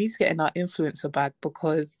why we need to get in our influencer bag,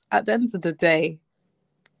 because at the end of the day,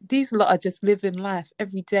 these lot are just living life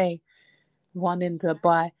every day. One in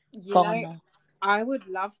Dubai, Ghana. I would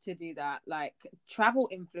love to do that, like travel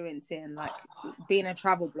influencing, like being a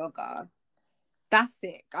travel blogger. That's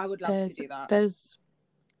sick. I would love to do that.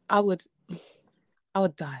 I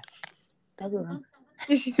would die.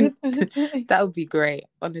 That would be great,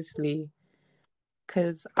 honestly.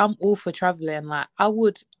 Because I'm all for traveling. Like I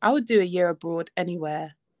would do a year abroad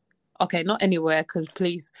anywhere. Okay, not anywhere, because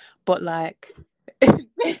please, but like,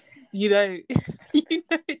 you know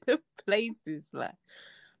the places. Like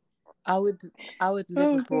I would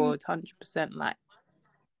live abroad 100%. Like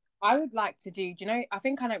I would like to do. Do you know? I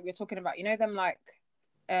think I know what you're talking about. You know them like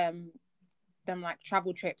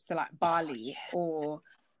travel trips to like Bali or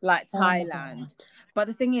like Thailand. But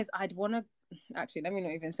the thing is, I'd want to. Actually, let me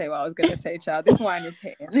not even say what I was going to say, child. This wine is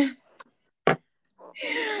hitting.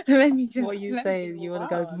 Let me just. What you say? You want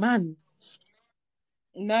to go, man?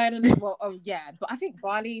 No. Well, oh yeah, but I think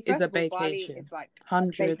Bali is a vacation. Bali is like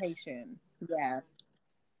hundreds. Vacation. Yeah,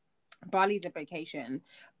 Bali's a vacation,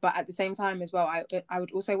 but at the same time as well, I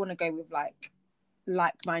would also want to go with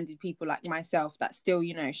like-minded people like myself. That still,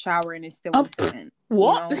 showering is still important.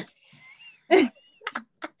 What?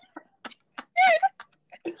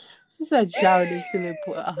 She said showering is still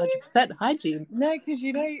important. 100% hygiene. No, because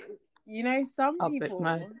some people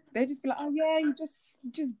they just be like, oh yeah, you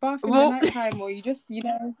just bath in the nighttime, or you just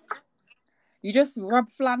rub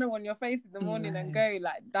flannel on your face in the morning and go.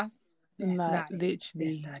 Like that's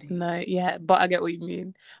literally no, yeah, but I get what you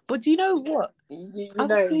mean. But do you know what?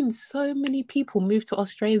 I've seen so many people move to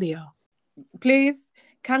Australia. Please,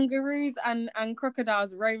 kangaroos and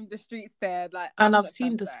crocodiles roam the streets there, and I've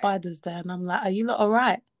seen the spiders there, and I'm like, are you lot all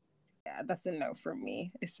right? Yeah, that's a no from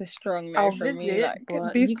me. It's a strong no from me. Like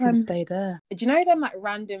but you can stay there. Do you know them like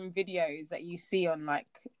random videos that you see on like,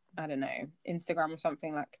 I don't know, Instagram or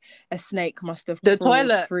something, like a snake must have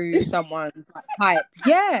crawled through someone's like pipe?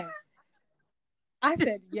 Yeah. I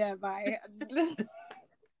said, yeah, bye.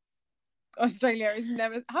 Australia is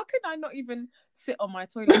never. How can I not even sit on my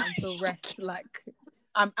toilet and feel rest? Like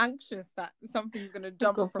I'm anxious that something's gonna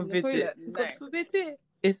jump from the toilet. No. God forbid it.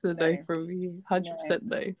 It's a no from me. 100%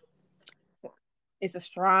 no. It's a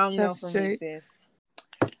strong no from me, sis.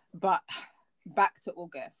 But back to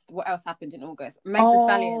August. What else happened in August? Meg Thee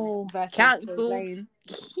Stallion versus cancelled. Tory Lanez.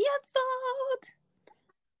 Cancelled.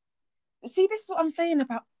 See, this is what I'm saying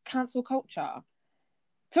about cancel culture.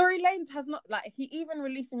 Tory Lanez has not, like, he even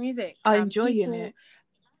released music. I'm enjoying it.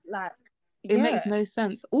 Like, it makes no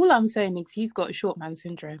sense. All I'm saying is he's got short man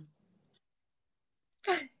syndrome.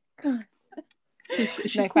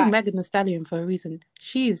 She's called Megan Thee Stallion for a reason.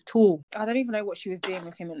 She is tall. I don't even know what she was doing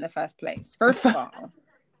with him in the first place. First of all,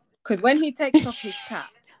 because when he takes off his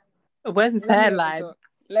cap, where's his hairline?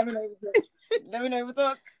 Let me know we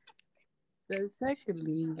talk. Then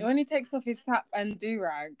secondly, when he takes off his cap and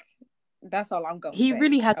do-rag, that's all I'm going to say. He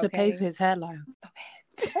really had to pay for his hairline.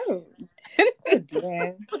 Oh,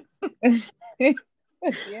 dear.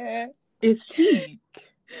 Yeah. It's peak.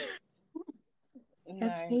 He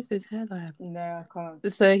had to pay for his hairline. No, I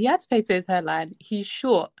can't. So he had to pay for his hairline. He's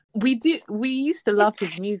short. We used to love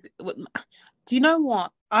his music. Do you know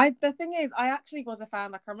what? The thing is, I actually was a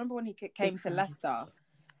fan. Like, I remember when he came to Leicester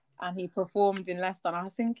and he performed in Leicester, and I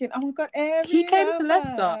was thinking, oh my god, he came to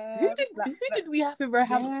Leicester. Who did we have in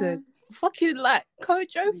Roehampton? Yeah. Fucking like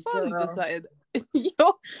Kojo Funds or something.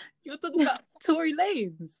 You're talking about Tory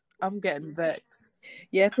Lanez. I'm getting vexed.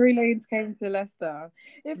 Yeah, Tory Lanez came to Leicester.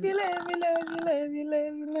 If you love me, love you, love you,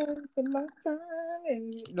 love you, love you for a long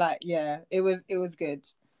time. Like, yeah, it was good.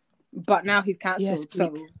 But now he's cancelled. Yes,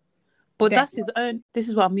 but that's his own. This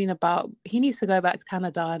is what I mean about he needs to go back to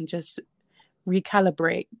Canada and just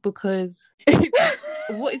recalibrate, because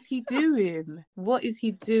what is he doing? What is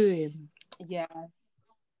he doing? Yeah.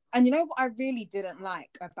 And you know what I really didn't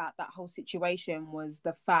like about that whole situation was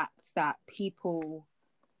the fact that people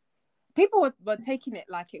were taking it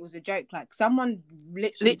like it was a joke. Like, someone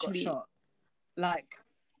literally got shot. Like,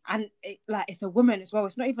 and it's a woman as well.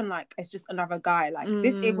 It's not even like it's just another guy. Like,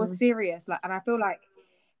 it was serious. Like, and I feel like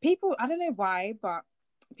people, I don't know why, but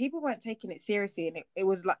people weren't taking it seriously, and it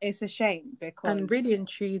was like, it's a shame, because, and really and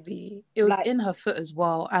truly, it was like, in her foot as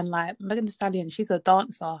well. And like Megan Thee Stallion, she's a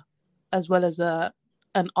dancer as well as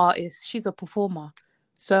an artist. She's a performer.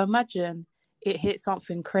 So imagine it hit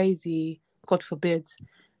something crazy, God forbid,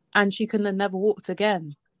 and she couldn't have never walked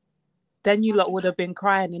again. Then you lot would have been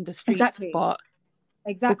crying in the streets. Exactly. But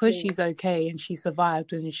because she's okay and she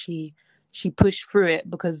survived and she pushed through it,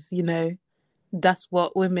 because, you know, that's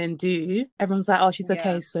what women do. Everyone's like, oh, she's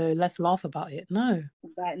okay, so let's laugh about it. No.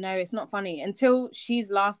 Like, no, it's not funny until she's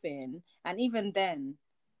laughing. And even then,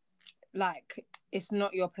 like, it's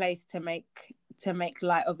not your place to make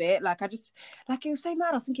light of it. Like, I just, like, it was so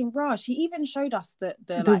mad. I was thinking, rah, she even showed us the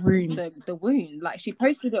wound. Like, she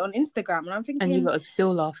posted it on Instagram, and I'm thinking, and you lot are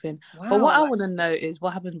still laughing. Wow, but what I want to know is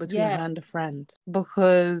what happened between her and the friend,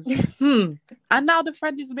 because and now the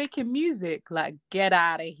friend is making music. Like, get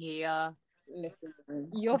out of here. Listen,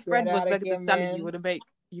 your friend was Megan Thee Stallion.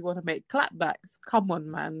 You want to make clapbacks. Come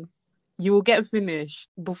on, man. You will get finished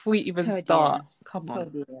before you even start. Come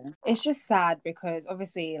on. It's just sad because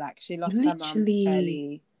obviously, like, she lost her mum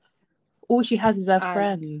early. All she has is her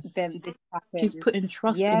friends. Then this happens. She's putting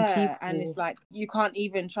trust in people. And it's like, you can't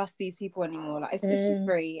even trust these people anymore. Like, it's just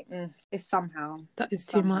very, it's somehow. That is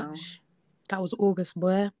too much. That was August,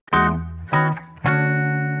 boy.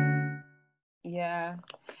 Yeah.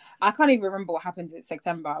 I can't even remember what happened in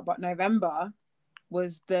September, but November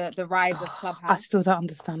was the rise of Clubhouse. I still don't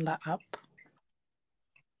understand that app.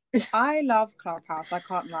 I love Clubhouse, I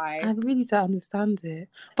can't lie. I really don't understand it.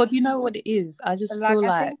 But do you know what it is? I just feel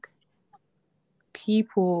like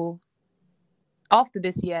people after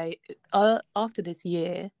this year,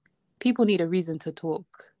 people need a reason to talk.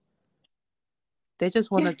 They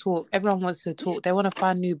just want to talk. Everyone wants to talk. They want to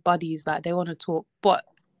find new buddies. Like, they want to talk. But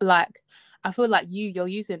like, I feel like you're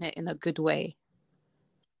using it in a good way.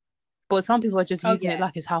 But some people are just using it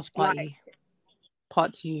like it's house party.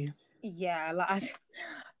 Part 2. Yeah, like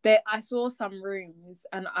I saw some rooms,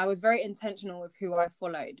 and I was very intentional with who I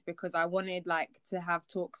followed, because I wanted, like, to have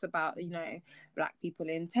talks about, you know, Black people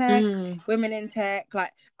in tech, women in tech.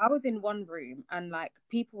 Like, I was in one room, and like,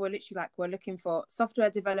 people were literally like, we're looking for software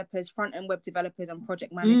developers, front-end web developers, and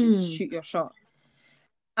project managers. Shoot your shot.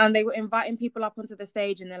 And they were inviting people up onto the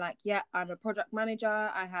stage, and they're like, yeah, I'm a project manager.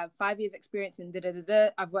 I have 5 years experience in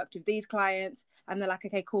da-da-da-da. I've worked with these clients. And they're like,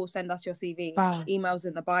 okay, cool, send us your CV. Wow. Emails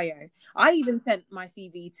in the bio. I even sent my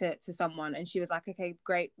CV to someone, and she was like, okay,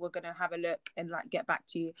 great, we're going to have a look and like get back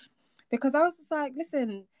to you. Because I was just like,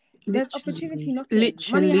 listen, there's opportunity knocking.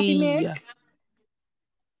 Literally. Money, happy, Nick.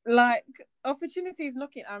 Like, opportunity is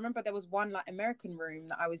knocking. I remember there was one like American room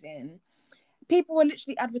that I was in. People were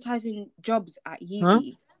literally advertising jobs at Yeezy. Huh?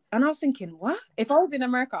 And I was thinking, what? If I was in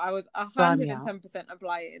America, I was 110%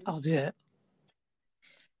 applying. I'll do it.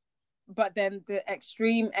 But then the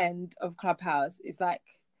extreme end of Clubhouse is like,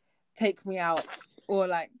 take me out, or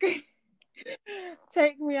like,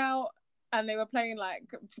 take me out. And they were playing, like,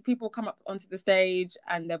 people come up onto the stage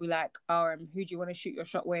and they'll be like, oh, who do you want to shoot your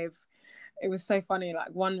shot with? It was so funny. Like,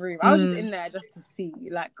 one room, I was just in there just to see,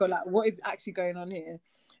 like, what is actually going on here.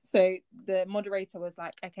 So the moderator was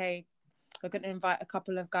like, okay, we're going to invite a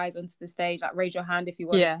couple of guys onto the stage. Like, raise your hand if you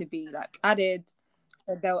want to be like added.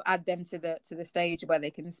 So they'll add them to the stage where they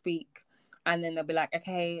can speak. And then they'll be like,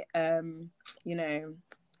 okay, you know,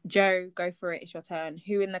 Joe, go for it. It's your turn.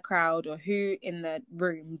 Who in the crowd or who in the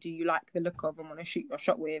room do you like the look of and want to shoot your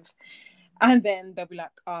shot with? And then they'll be like,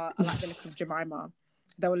 I like the look of Jemima.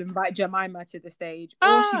 They will invite Jemima to the stage,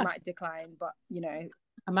 or she might decline. But, you know,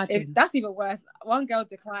 imagine. That's even worse. One girl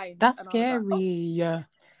declined. That's scary. Like, yeah.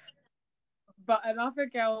 But another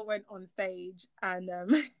girl went on stage, and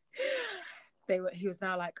he was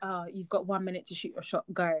now like, oh, you've got 1 minute to shoot your shot,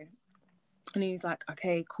 go. And he's like,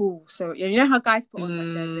 okay, cool. So you know how guys put on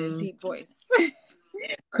like their deep voice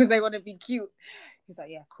because they want to be cute. He's like,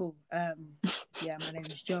 yeah, cool. Yeah, my name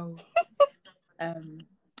is Joe.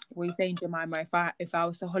 What are you saying, Jemima? If I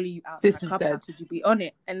was to holly you outside Clubhouse, would you be on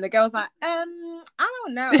it? And the girl's like, I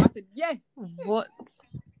don't know. I said, yeah. What?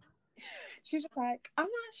 She was just like, I'm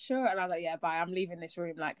not sure. And I was like, yeah, bye. I'm leaving this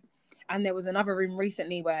room. Like, and there was another room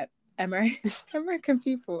recently where American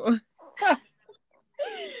people,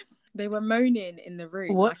 they were moaning in the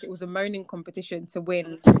room. What? Like it was a moaning competition to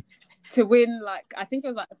win like, I think it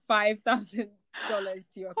was like $5,000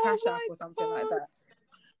 to your Cash App or something like that.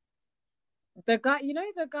 The guy, you know,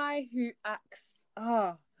 the guy who acts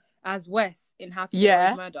as Wes in How to Get Away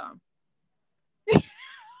with Murder.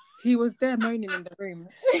 He was there moaning in the room.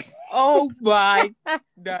 Oh my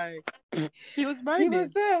no. He was moaning. He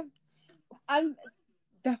was there. And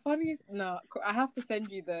the funniest I have to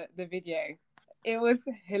send you the video. It was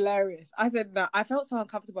hilarious. I said no, I felt so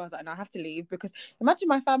uncomfortable. I was like, no, I have to leave because imagine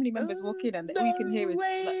my family members walk in and all you can hear is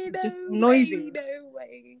just noisy. No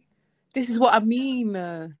way. This is what I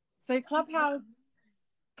mean. So Clubhouse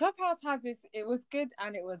has this, it was good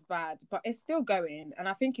and it was bad, but it's still going. And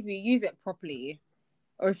I think if you use it properly,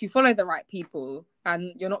 or if you follow the right people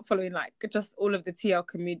and you're not following like just all of the TL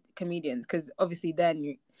comedians, because obviously then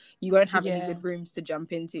you won't have any good rooms to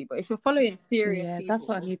jump into. But if you're following serious people, that's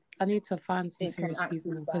what I need to find some serious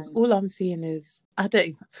people, because all I'm seeing is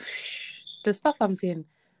the stuff I'm seeing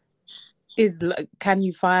is like, can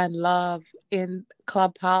you find love in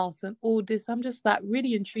Clubhouse and all this? I'm just like,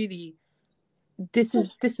 really and truly, this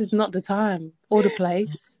is not the time or the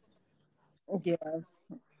place. Yeah,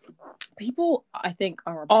 people I think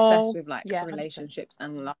are obsessed with like relationships 100%.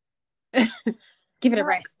 And love. Give it a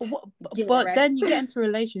rest. But then you get into a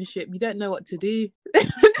relationship, you don't know what to do.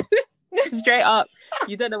 Straight up,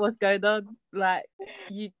 you don't know what's going on. Like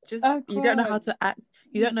you don't know how to act.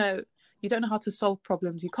 You don't know how to solve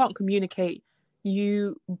problems. You can't communicate.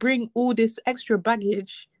 You bring all this extra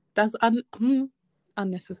baggage that's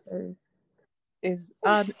unnecessary. Is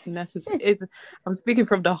unnecessary. I'm speaking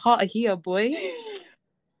from the heart here, boy.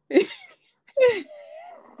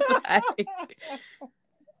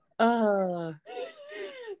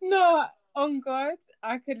 No, on God,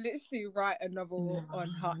 I could literally write a novel on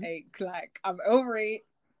heartache. Like, I'm over it.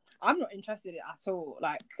 I'm not interested in it at all.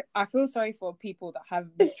 Like, I feel sorry for people that have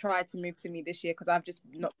tried to move to me this year because I've just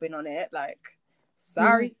not been on it. Like,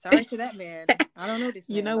 sorry to that man. I don't know this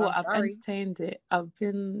man. You know what? I've entertained it. I've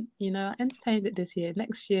been, I entertained it this year.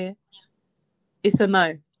 Next year, it's a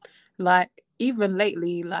no. Like, even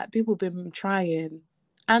lately, like, people been trying.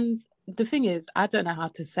 And the thing is, I don't know how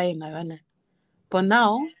to say no, innit? But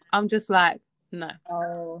now, I'm just like, no.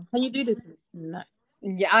 Oh. Can you do this? No.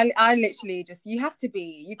 Yeah, I literally just, you have to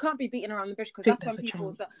be. You can't be beating around the bush because that's when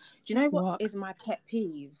people say, do you know what is my pet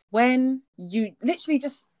peeve? When you literally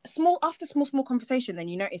just small conversation, then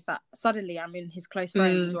you notice that suddenly I'm in his close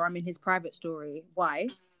friends or I'm in his private story. Why?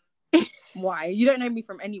 Why? You don't know me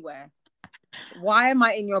from anywhere. Why am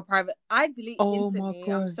I in your private? I delete instantly. My gosh.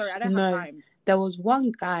 I'm sorry, I don't have time. There was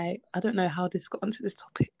one guy, I don't know how this got onto this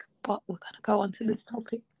topic, but we're going to go onto this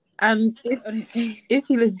topic. And if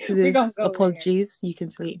you listen to this, apologies, you can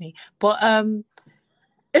delete me. But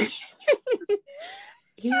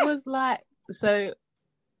he was like, so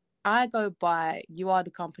I go by, you are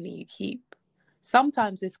the company you keep.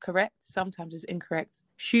 Sometimes it's correct, sometimes it's incorrect.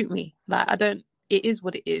 Shoot me. Like, it is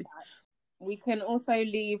what it is. We can also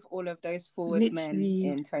leave all of those forward men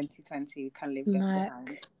in 2020. We can leave them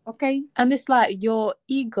behind. Okay. And it's like, you're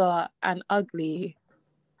eager and ugly.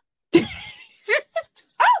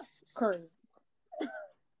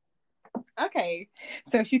 Okay,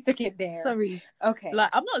 so she took it there. Sorry. Okay. Like,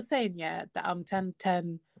 I'm not saying that I'm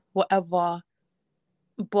 10, whatever,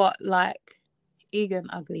 but like, eager and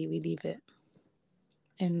ugly, we leave it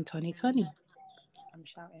in 2020. I'm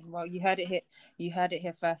shouting. Well, you heard it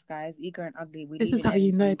here first, guys. Eager and ugly, we this leave is how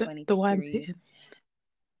you know that the wine's hitting.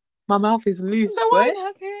 My mouth is loose. The wine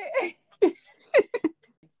has hit.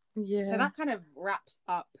 Yeah. So that kind of wraps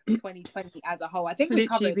up 2020 as a whole. I think we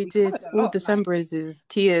did. All December is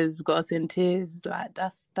tears, got us in tears. Like,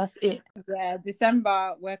 that's it. Yeah,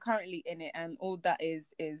 December, we're currently in it, and all that is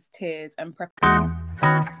tears and prep.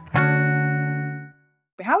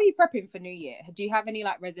 But how are you prepping for New Year? Do you have any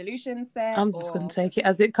like resolutions set? I'm just gonna take it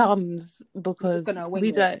as it comes because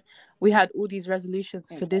we had all these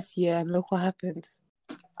resolutions for this year, and look what happened.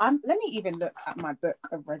 Let me even look at my book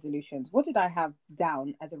of resolutions. What did I have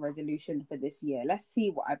down as a resolution for this year? Let's see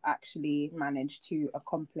what I've actually managed to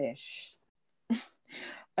accomplish.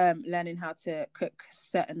 learning how to cook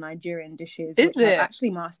certain Nigerian dishes, Is which I've it?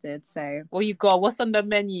 actually mastered. So What you got? What's on the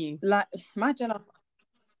menu? like my jollof.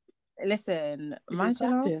 Listen, Is my it jollof.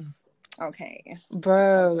 slapping? Okay,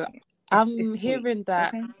 Bro, I'm it's sweet. hearing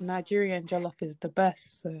that Okay, Nigerian jollof is the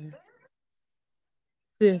best. So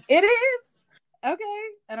this it is. Okay,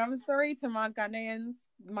 and I'm sorry to my Ghanaian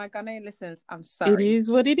listeners. I'm sorry. it is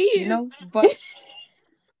what it is. You know, but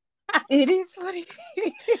it is what it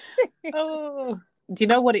is. Oh, do you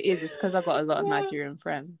know what it is? It's because I got a lot of Nigerian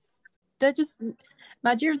friends. They're just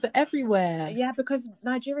Nigerians are everywhere. Yeah, because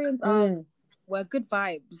Nigerians were good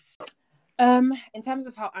vibes. In terms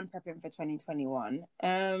of how I'm prepping for 2021,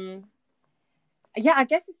 yeah, I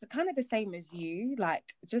guess it's kind of the same as you, like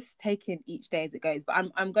just taking each day as it goes. But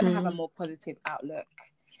I'm gonna have a more positive outlook,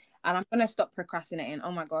 and I'm gonna stop procrastinating.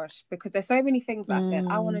 Oh my gosh, because there's so many things that I've said.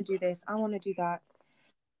 I want to do this, I want to do that,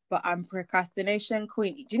 but I'm procrastination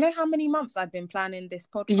queen. Do you know how many months I've been planning this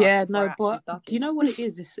podcast? Yeah, no, but do you know what it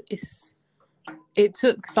is? It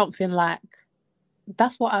took something like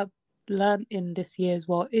that's what I've learned in this year as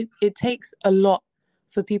well. It takes a lot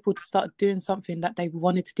for people to start doing something that they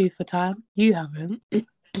wanted to do for time. You haven't.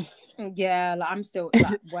 Yeah, like I'm still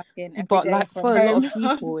like working every But day like from for a lot home. of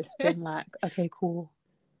people, it's been like, okay, cool.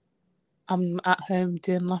 I'm at home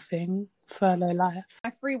doing nothing, furlough life. My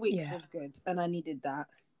 3 weeks was good, and I needed that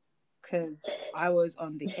because I was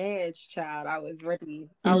on the edge, child. I was ready.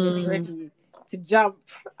 I was ready to jump.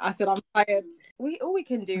 I said, I'm tired. All we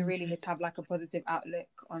can do really is have like a positive outlook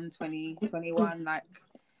on 2021. Like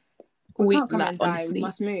we can't come and die. Honestly, we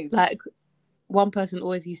must move. Like one person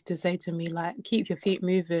always used to say to me, like, keep your feet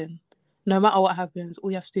moving. No matter what happens,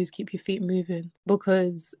 all you have to do is keep your feet moving.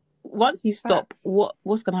 Because once you stop,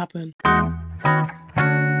 what's gonna happen?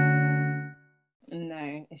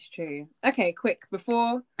 No, it's true. Okay, quick,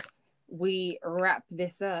 before we wrap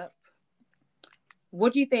this up,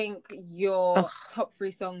 what do you think your top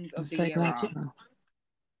 3 songs of the year are?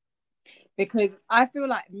 Because I feel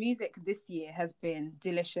like music this year has been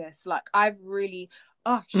delicious. Like I've really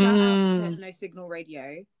shout out to No Signal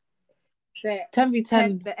Radio. The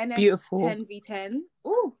 10v10, the NS beautiful. 10v10.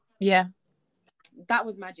 Ooh. Yeah. That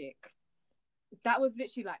was magic. That was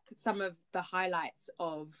literally like some of the highlights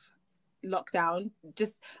of lockdown.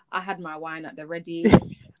 Just I had my wine at the ready.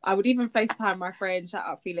 I would even FaceTime my friend, shout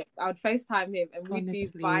out Felix. I would FaceTime him and we'd be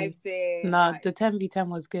vibes. No, like... the 10v10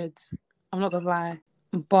 was good. I'm not gonna lie.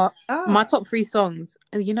 But my top 3 songs,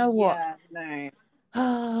 you know what? Yeah, no.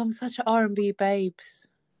 Oh, I'm such an R&B babes.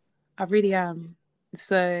 I really am.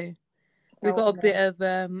 So we got a bit of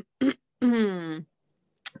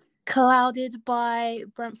Clouded by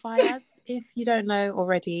Brent Faiyaz. If you don't know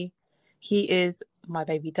already, he is my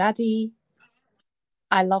baby daddy.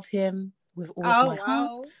 I love him with all of my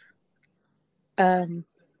heart.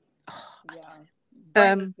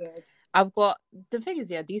 I've got the thing is,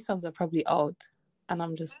 these songs are probably old, and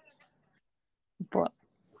I'm just, but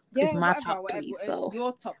it's my top 3. So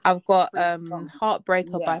your top I've got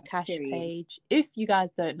Heartbreaker by Cash Page. If you guys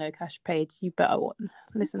don't know Cash Page, you better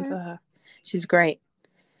listen to her. She's great.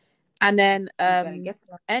 And then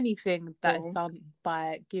anything that is sung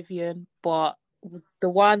by Giveon, but the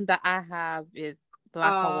one that I have is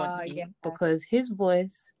Like I Want You, because his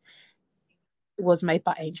voice was made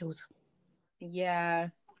by angels. Yeah.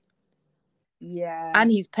 And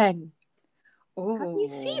he's Peng. Ooh. Have you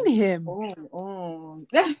seen him?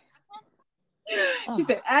 She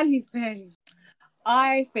said, and he's Peng.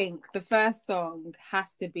 I think the first song has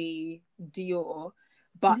to be Dior,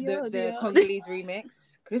 but the Congolese remix.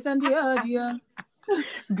 Christian Dior.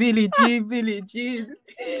 Billie Jean. Billie Jean,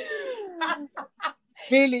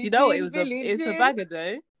 you know what? It's a banger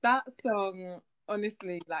though. That song,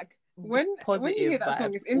 honestly, like when you hear that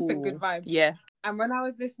song, it's instant good vibes. Yeah. And when I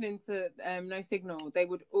was listening to No Signal, they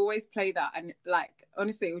would always play that, and like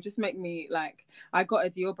honestly, it would just make me like I got a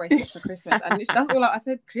Dior bracelet for Christmas, and that's all I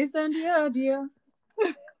said. Christian Dior.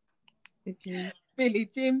 Billie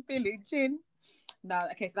Jean. No,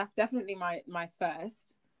 okay, so that's definitely my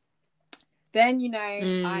first. Then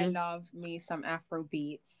I love me some Afro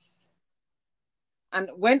beats. And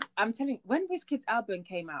when Wizkid's album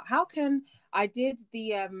came out, how can I did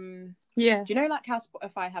the do you know like how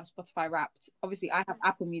Spotify have Spotify Wrapped? Obviously, I have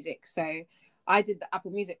Apple Music, so I did the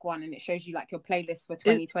Apple Music one, and it shows you like your playlist for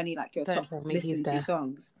 2020, like your top listened to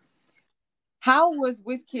songs. How was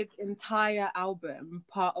Wizkid's entire album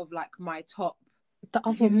part of like my top?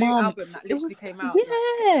 His new album that literally came out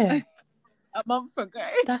like, a month ago.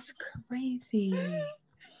 That's crazy.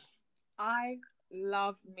 I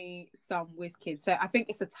love me some Wizkid. So I think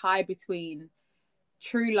it's a tie between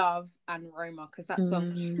True Love and Roma, because that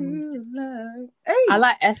song, True Love. Hey, I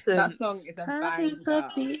like Essence. That song is a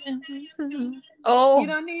banger. Oh, you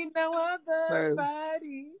don't need no other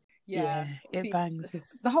body. Yeah, it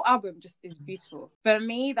bangs. The whole album just is beautiful. For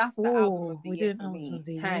me, that's the album of the year for me,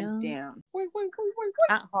 hands down. Wait.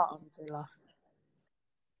 At heart, Angela.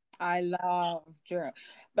 I love Jura.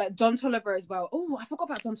 But Don Toliver as well. Oh, I forgot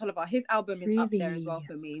about Don Toliver. His album is up there as well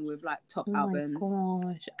for me with like top albums. Oh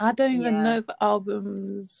my gosh. I don't even know the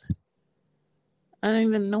albums. I don't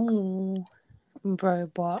even know, bro,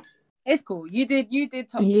 but it's cool. You did you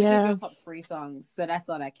did your top 3 songs, so that's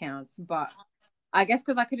all that counts. But I guess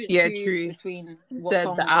because I couldn't choose between what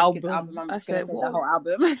song the album, I'm just gonna say the whole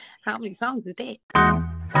album. How many songs is it?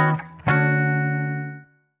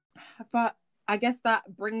 But I guess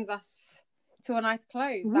that brings us to a nice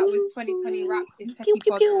close. That was 2020 Wrapped is Techie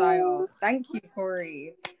Pod Style. Thank you,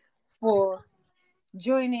 Corey, for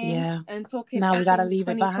joining and talking. Now we gotta leave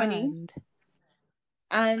it behind.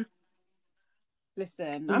 And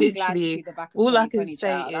listen, I'm glad to see the back of all 2020. I can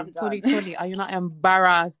say is 2020. Are you not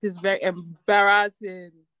embarrassed? This is very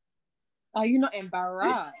embarrassing. Are you not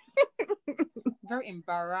embarrassed? Very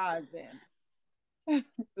embarrassing.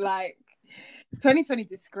 Like 2020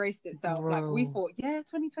 disgraced itself. Bro, like we thought,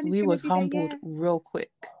 2020. We was humbled real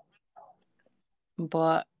quick.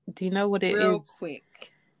 But do you know what it is? Real quick.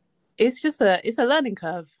 It's just a learning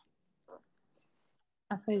curve.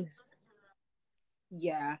 I say this.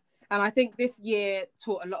 Yeah. And I think this year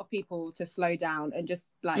taught a lot of people to slow down and just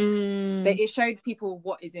like it showed people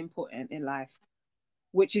what is important in life,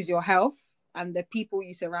 which is your health and the people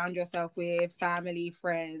you surround yourself with, family,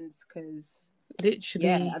 friends, because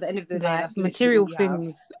literally, at the end of the day, like, that's material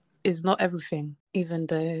things is not everything, even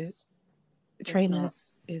though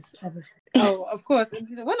trainers is everything. Oh, of course.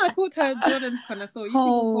 When I called her Jordan's connoisseur, you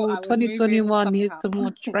people thought I was 2021 needs some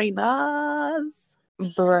more trainers.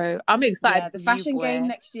 Bro, I'm excited for the fashion you, game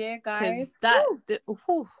next year, guys. I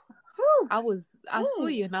saw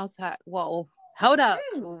you and I was like, whoa, hold up,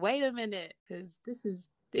 wait a minute, because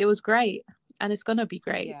it was great and it's gonna be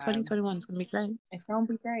great. 2021 is gonna be great. It's gonna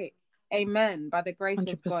be great. Amen. By the grace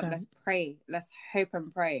 100%. Of God, let's pray. Let's hope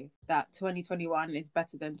and pray that 2021 is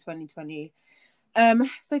better than 2020.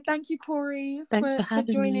 So thank you, Corey, for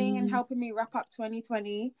joining and helping me wrap up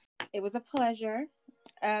 2020. It was a pleasure.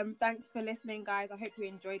 Thanks for listening, guys. I hope you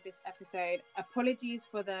enjoyed this episode. Apologies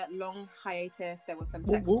for the long hiatus. There were some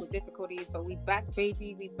technical difficulties, but we back,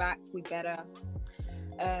 baby. We back. We better.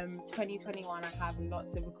 2021, I have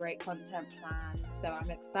lots of great content planned, so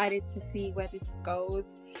I'm excited to see where this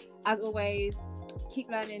goes. As always, keep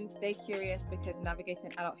learning, stay curious, because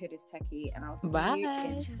navigating adulthood is techie, and I'll see you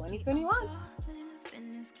in 2021.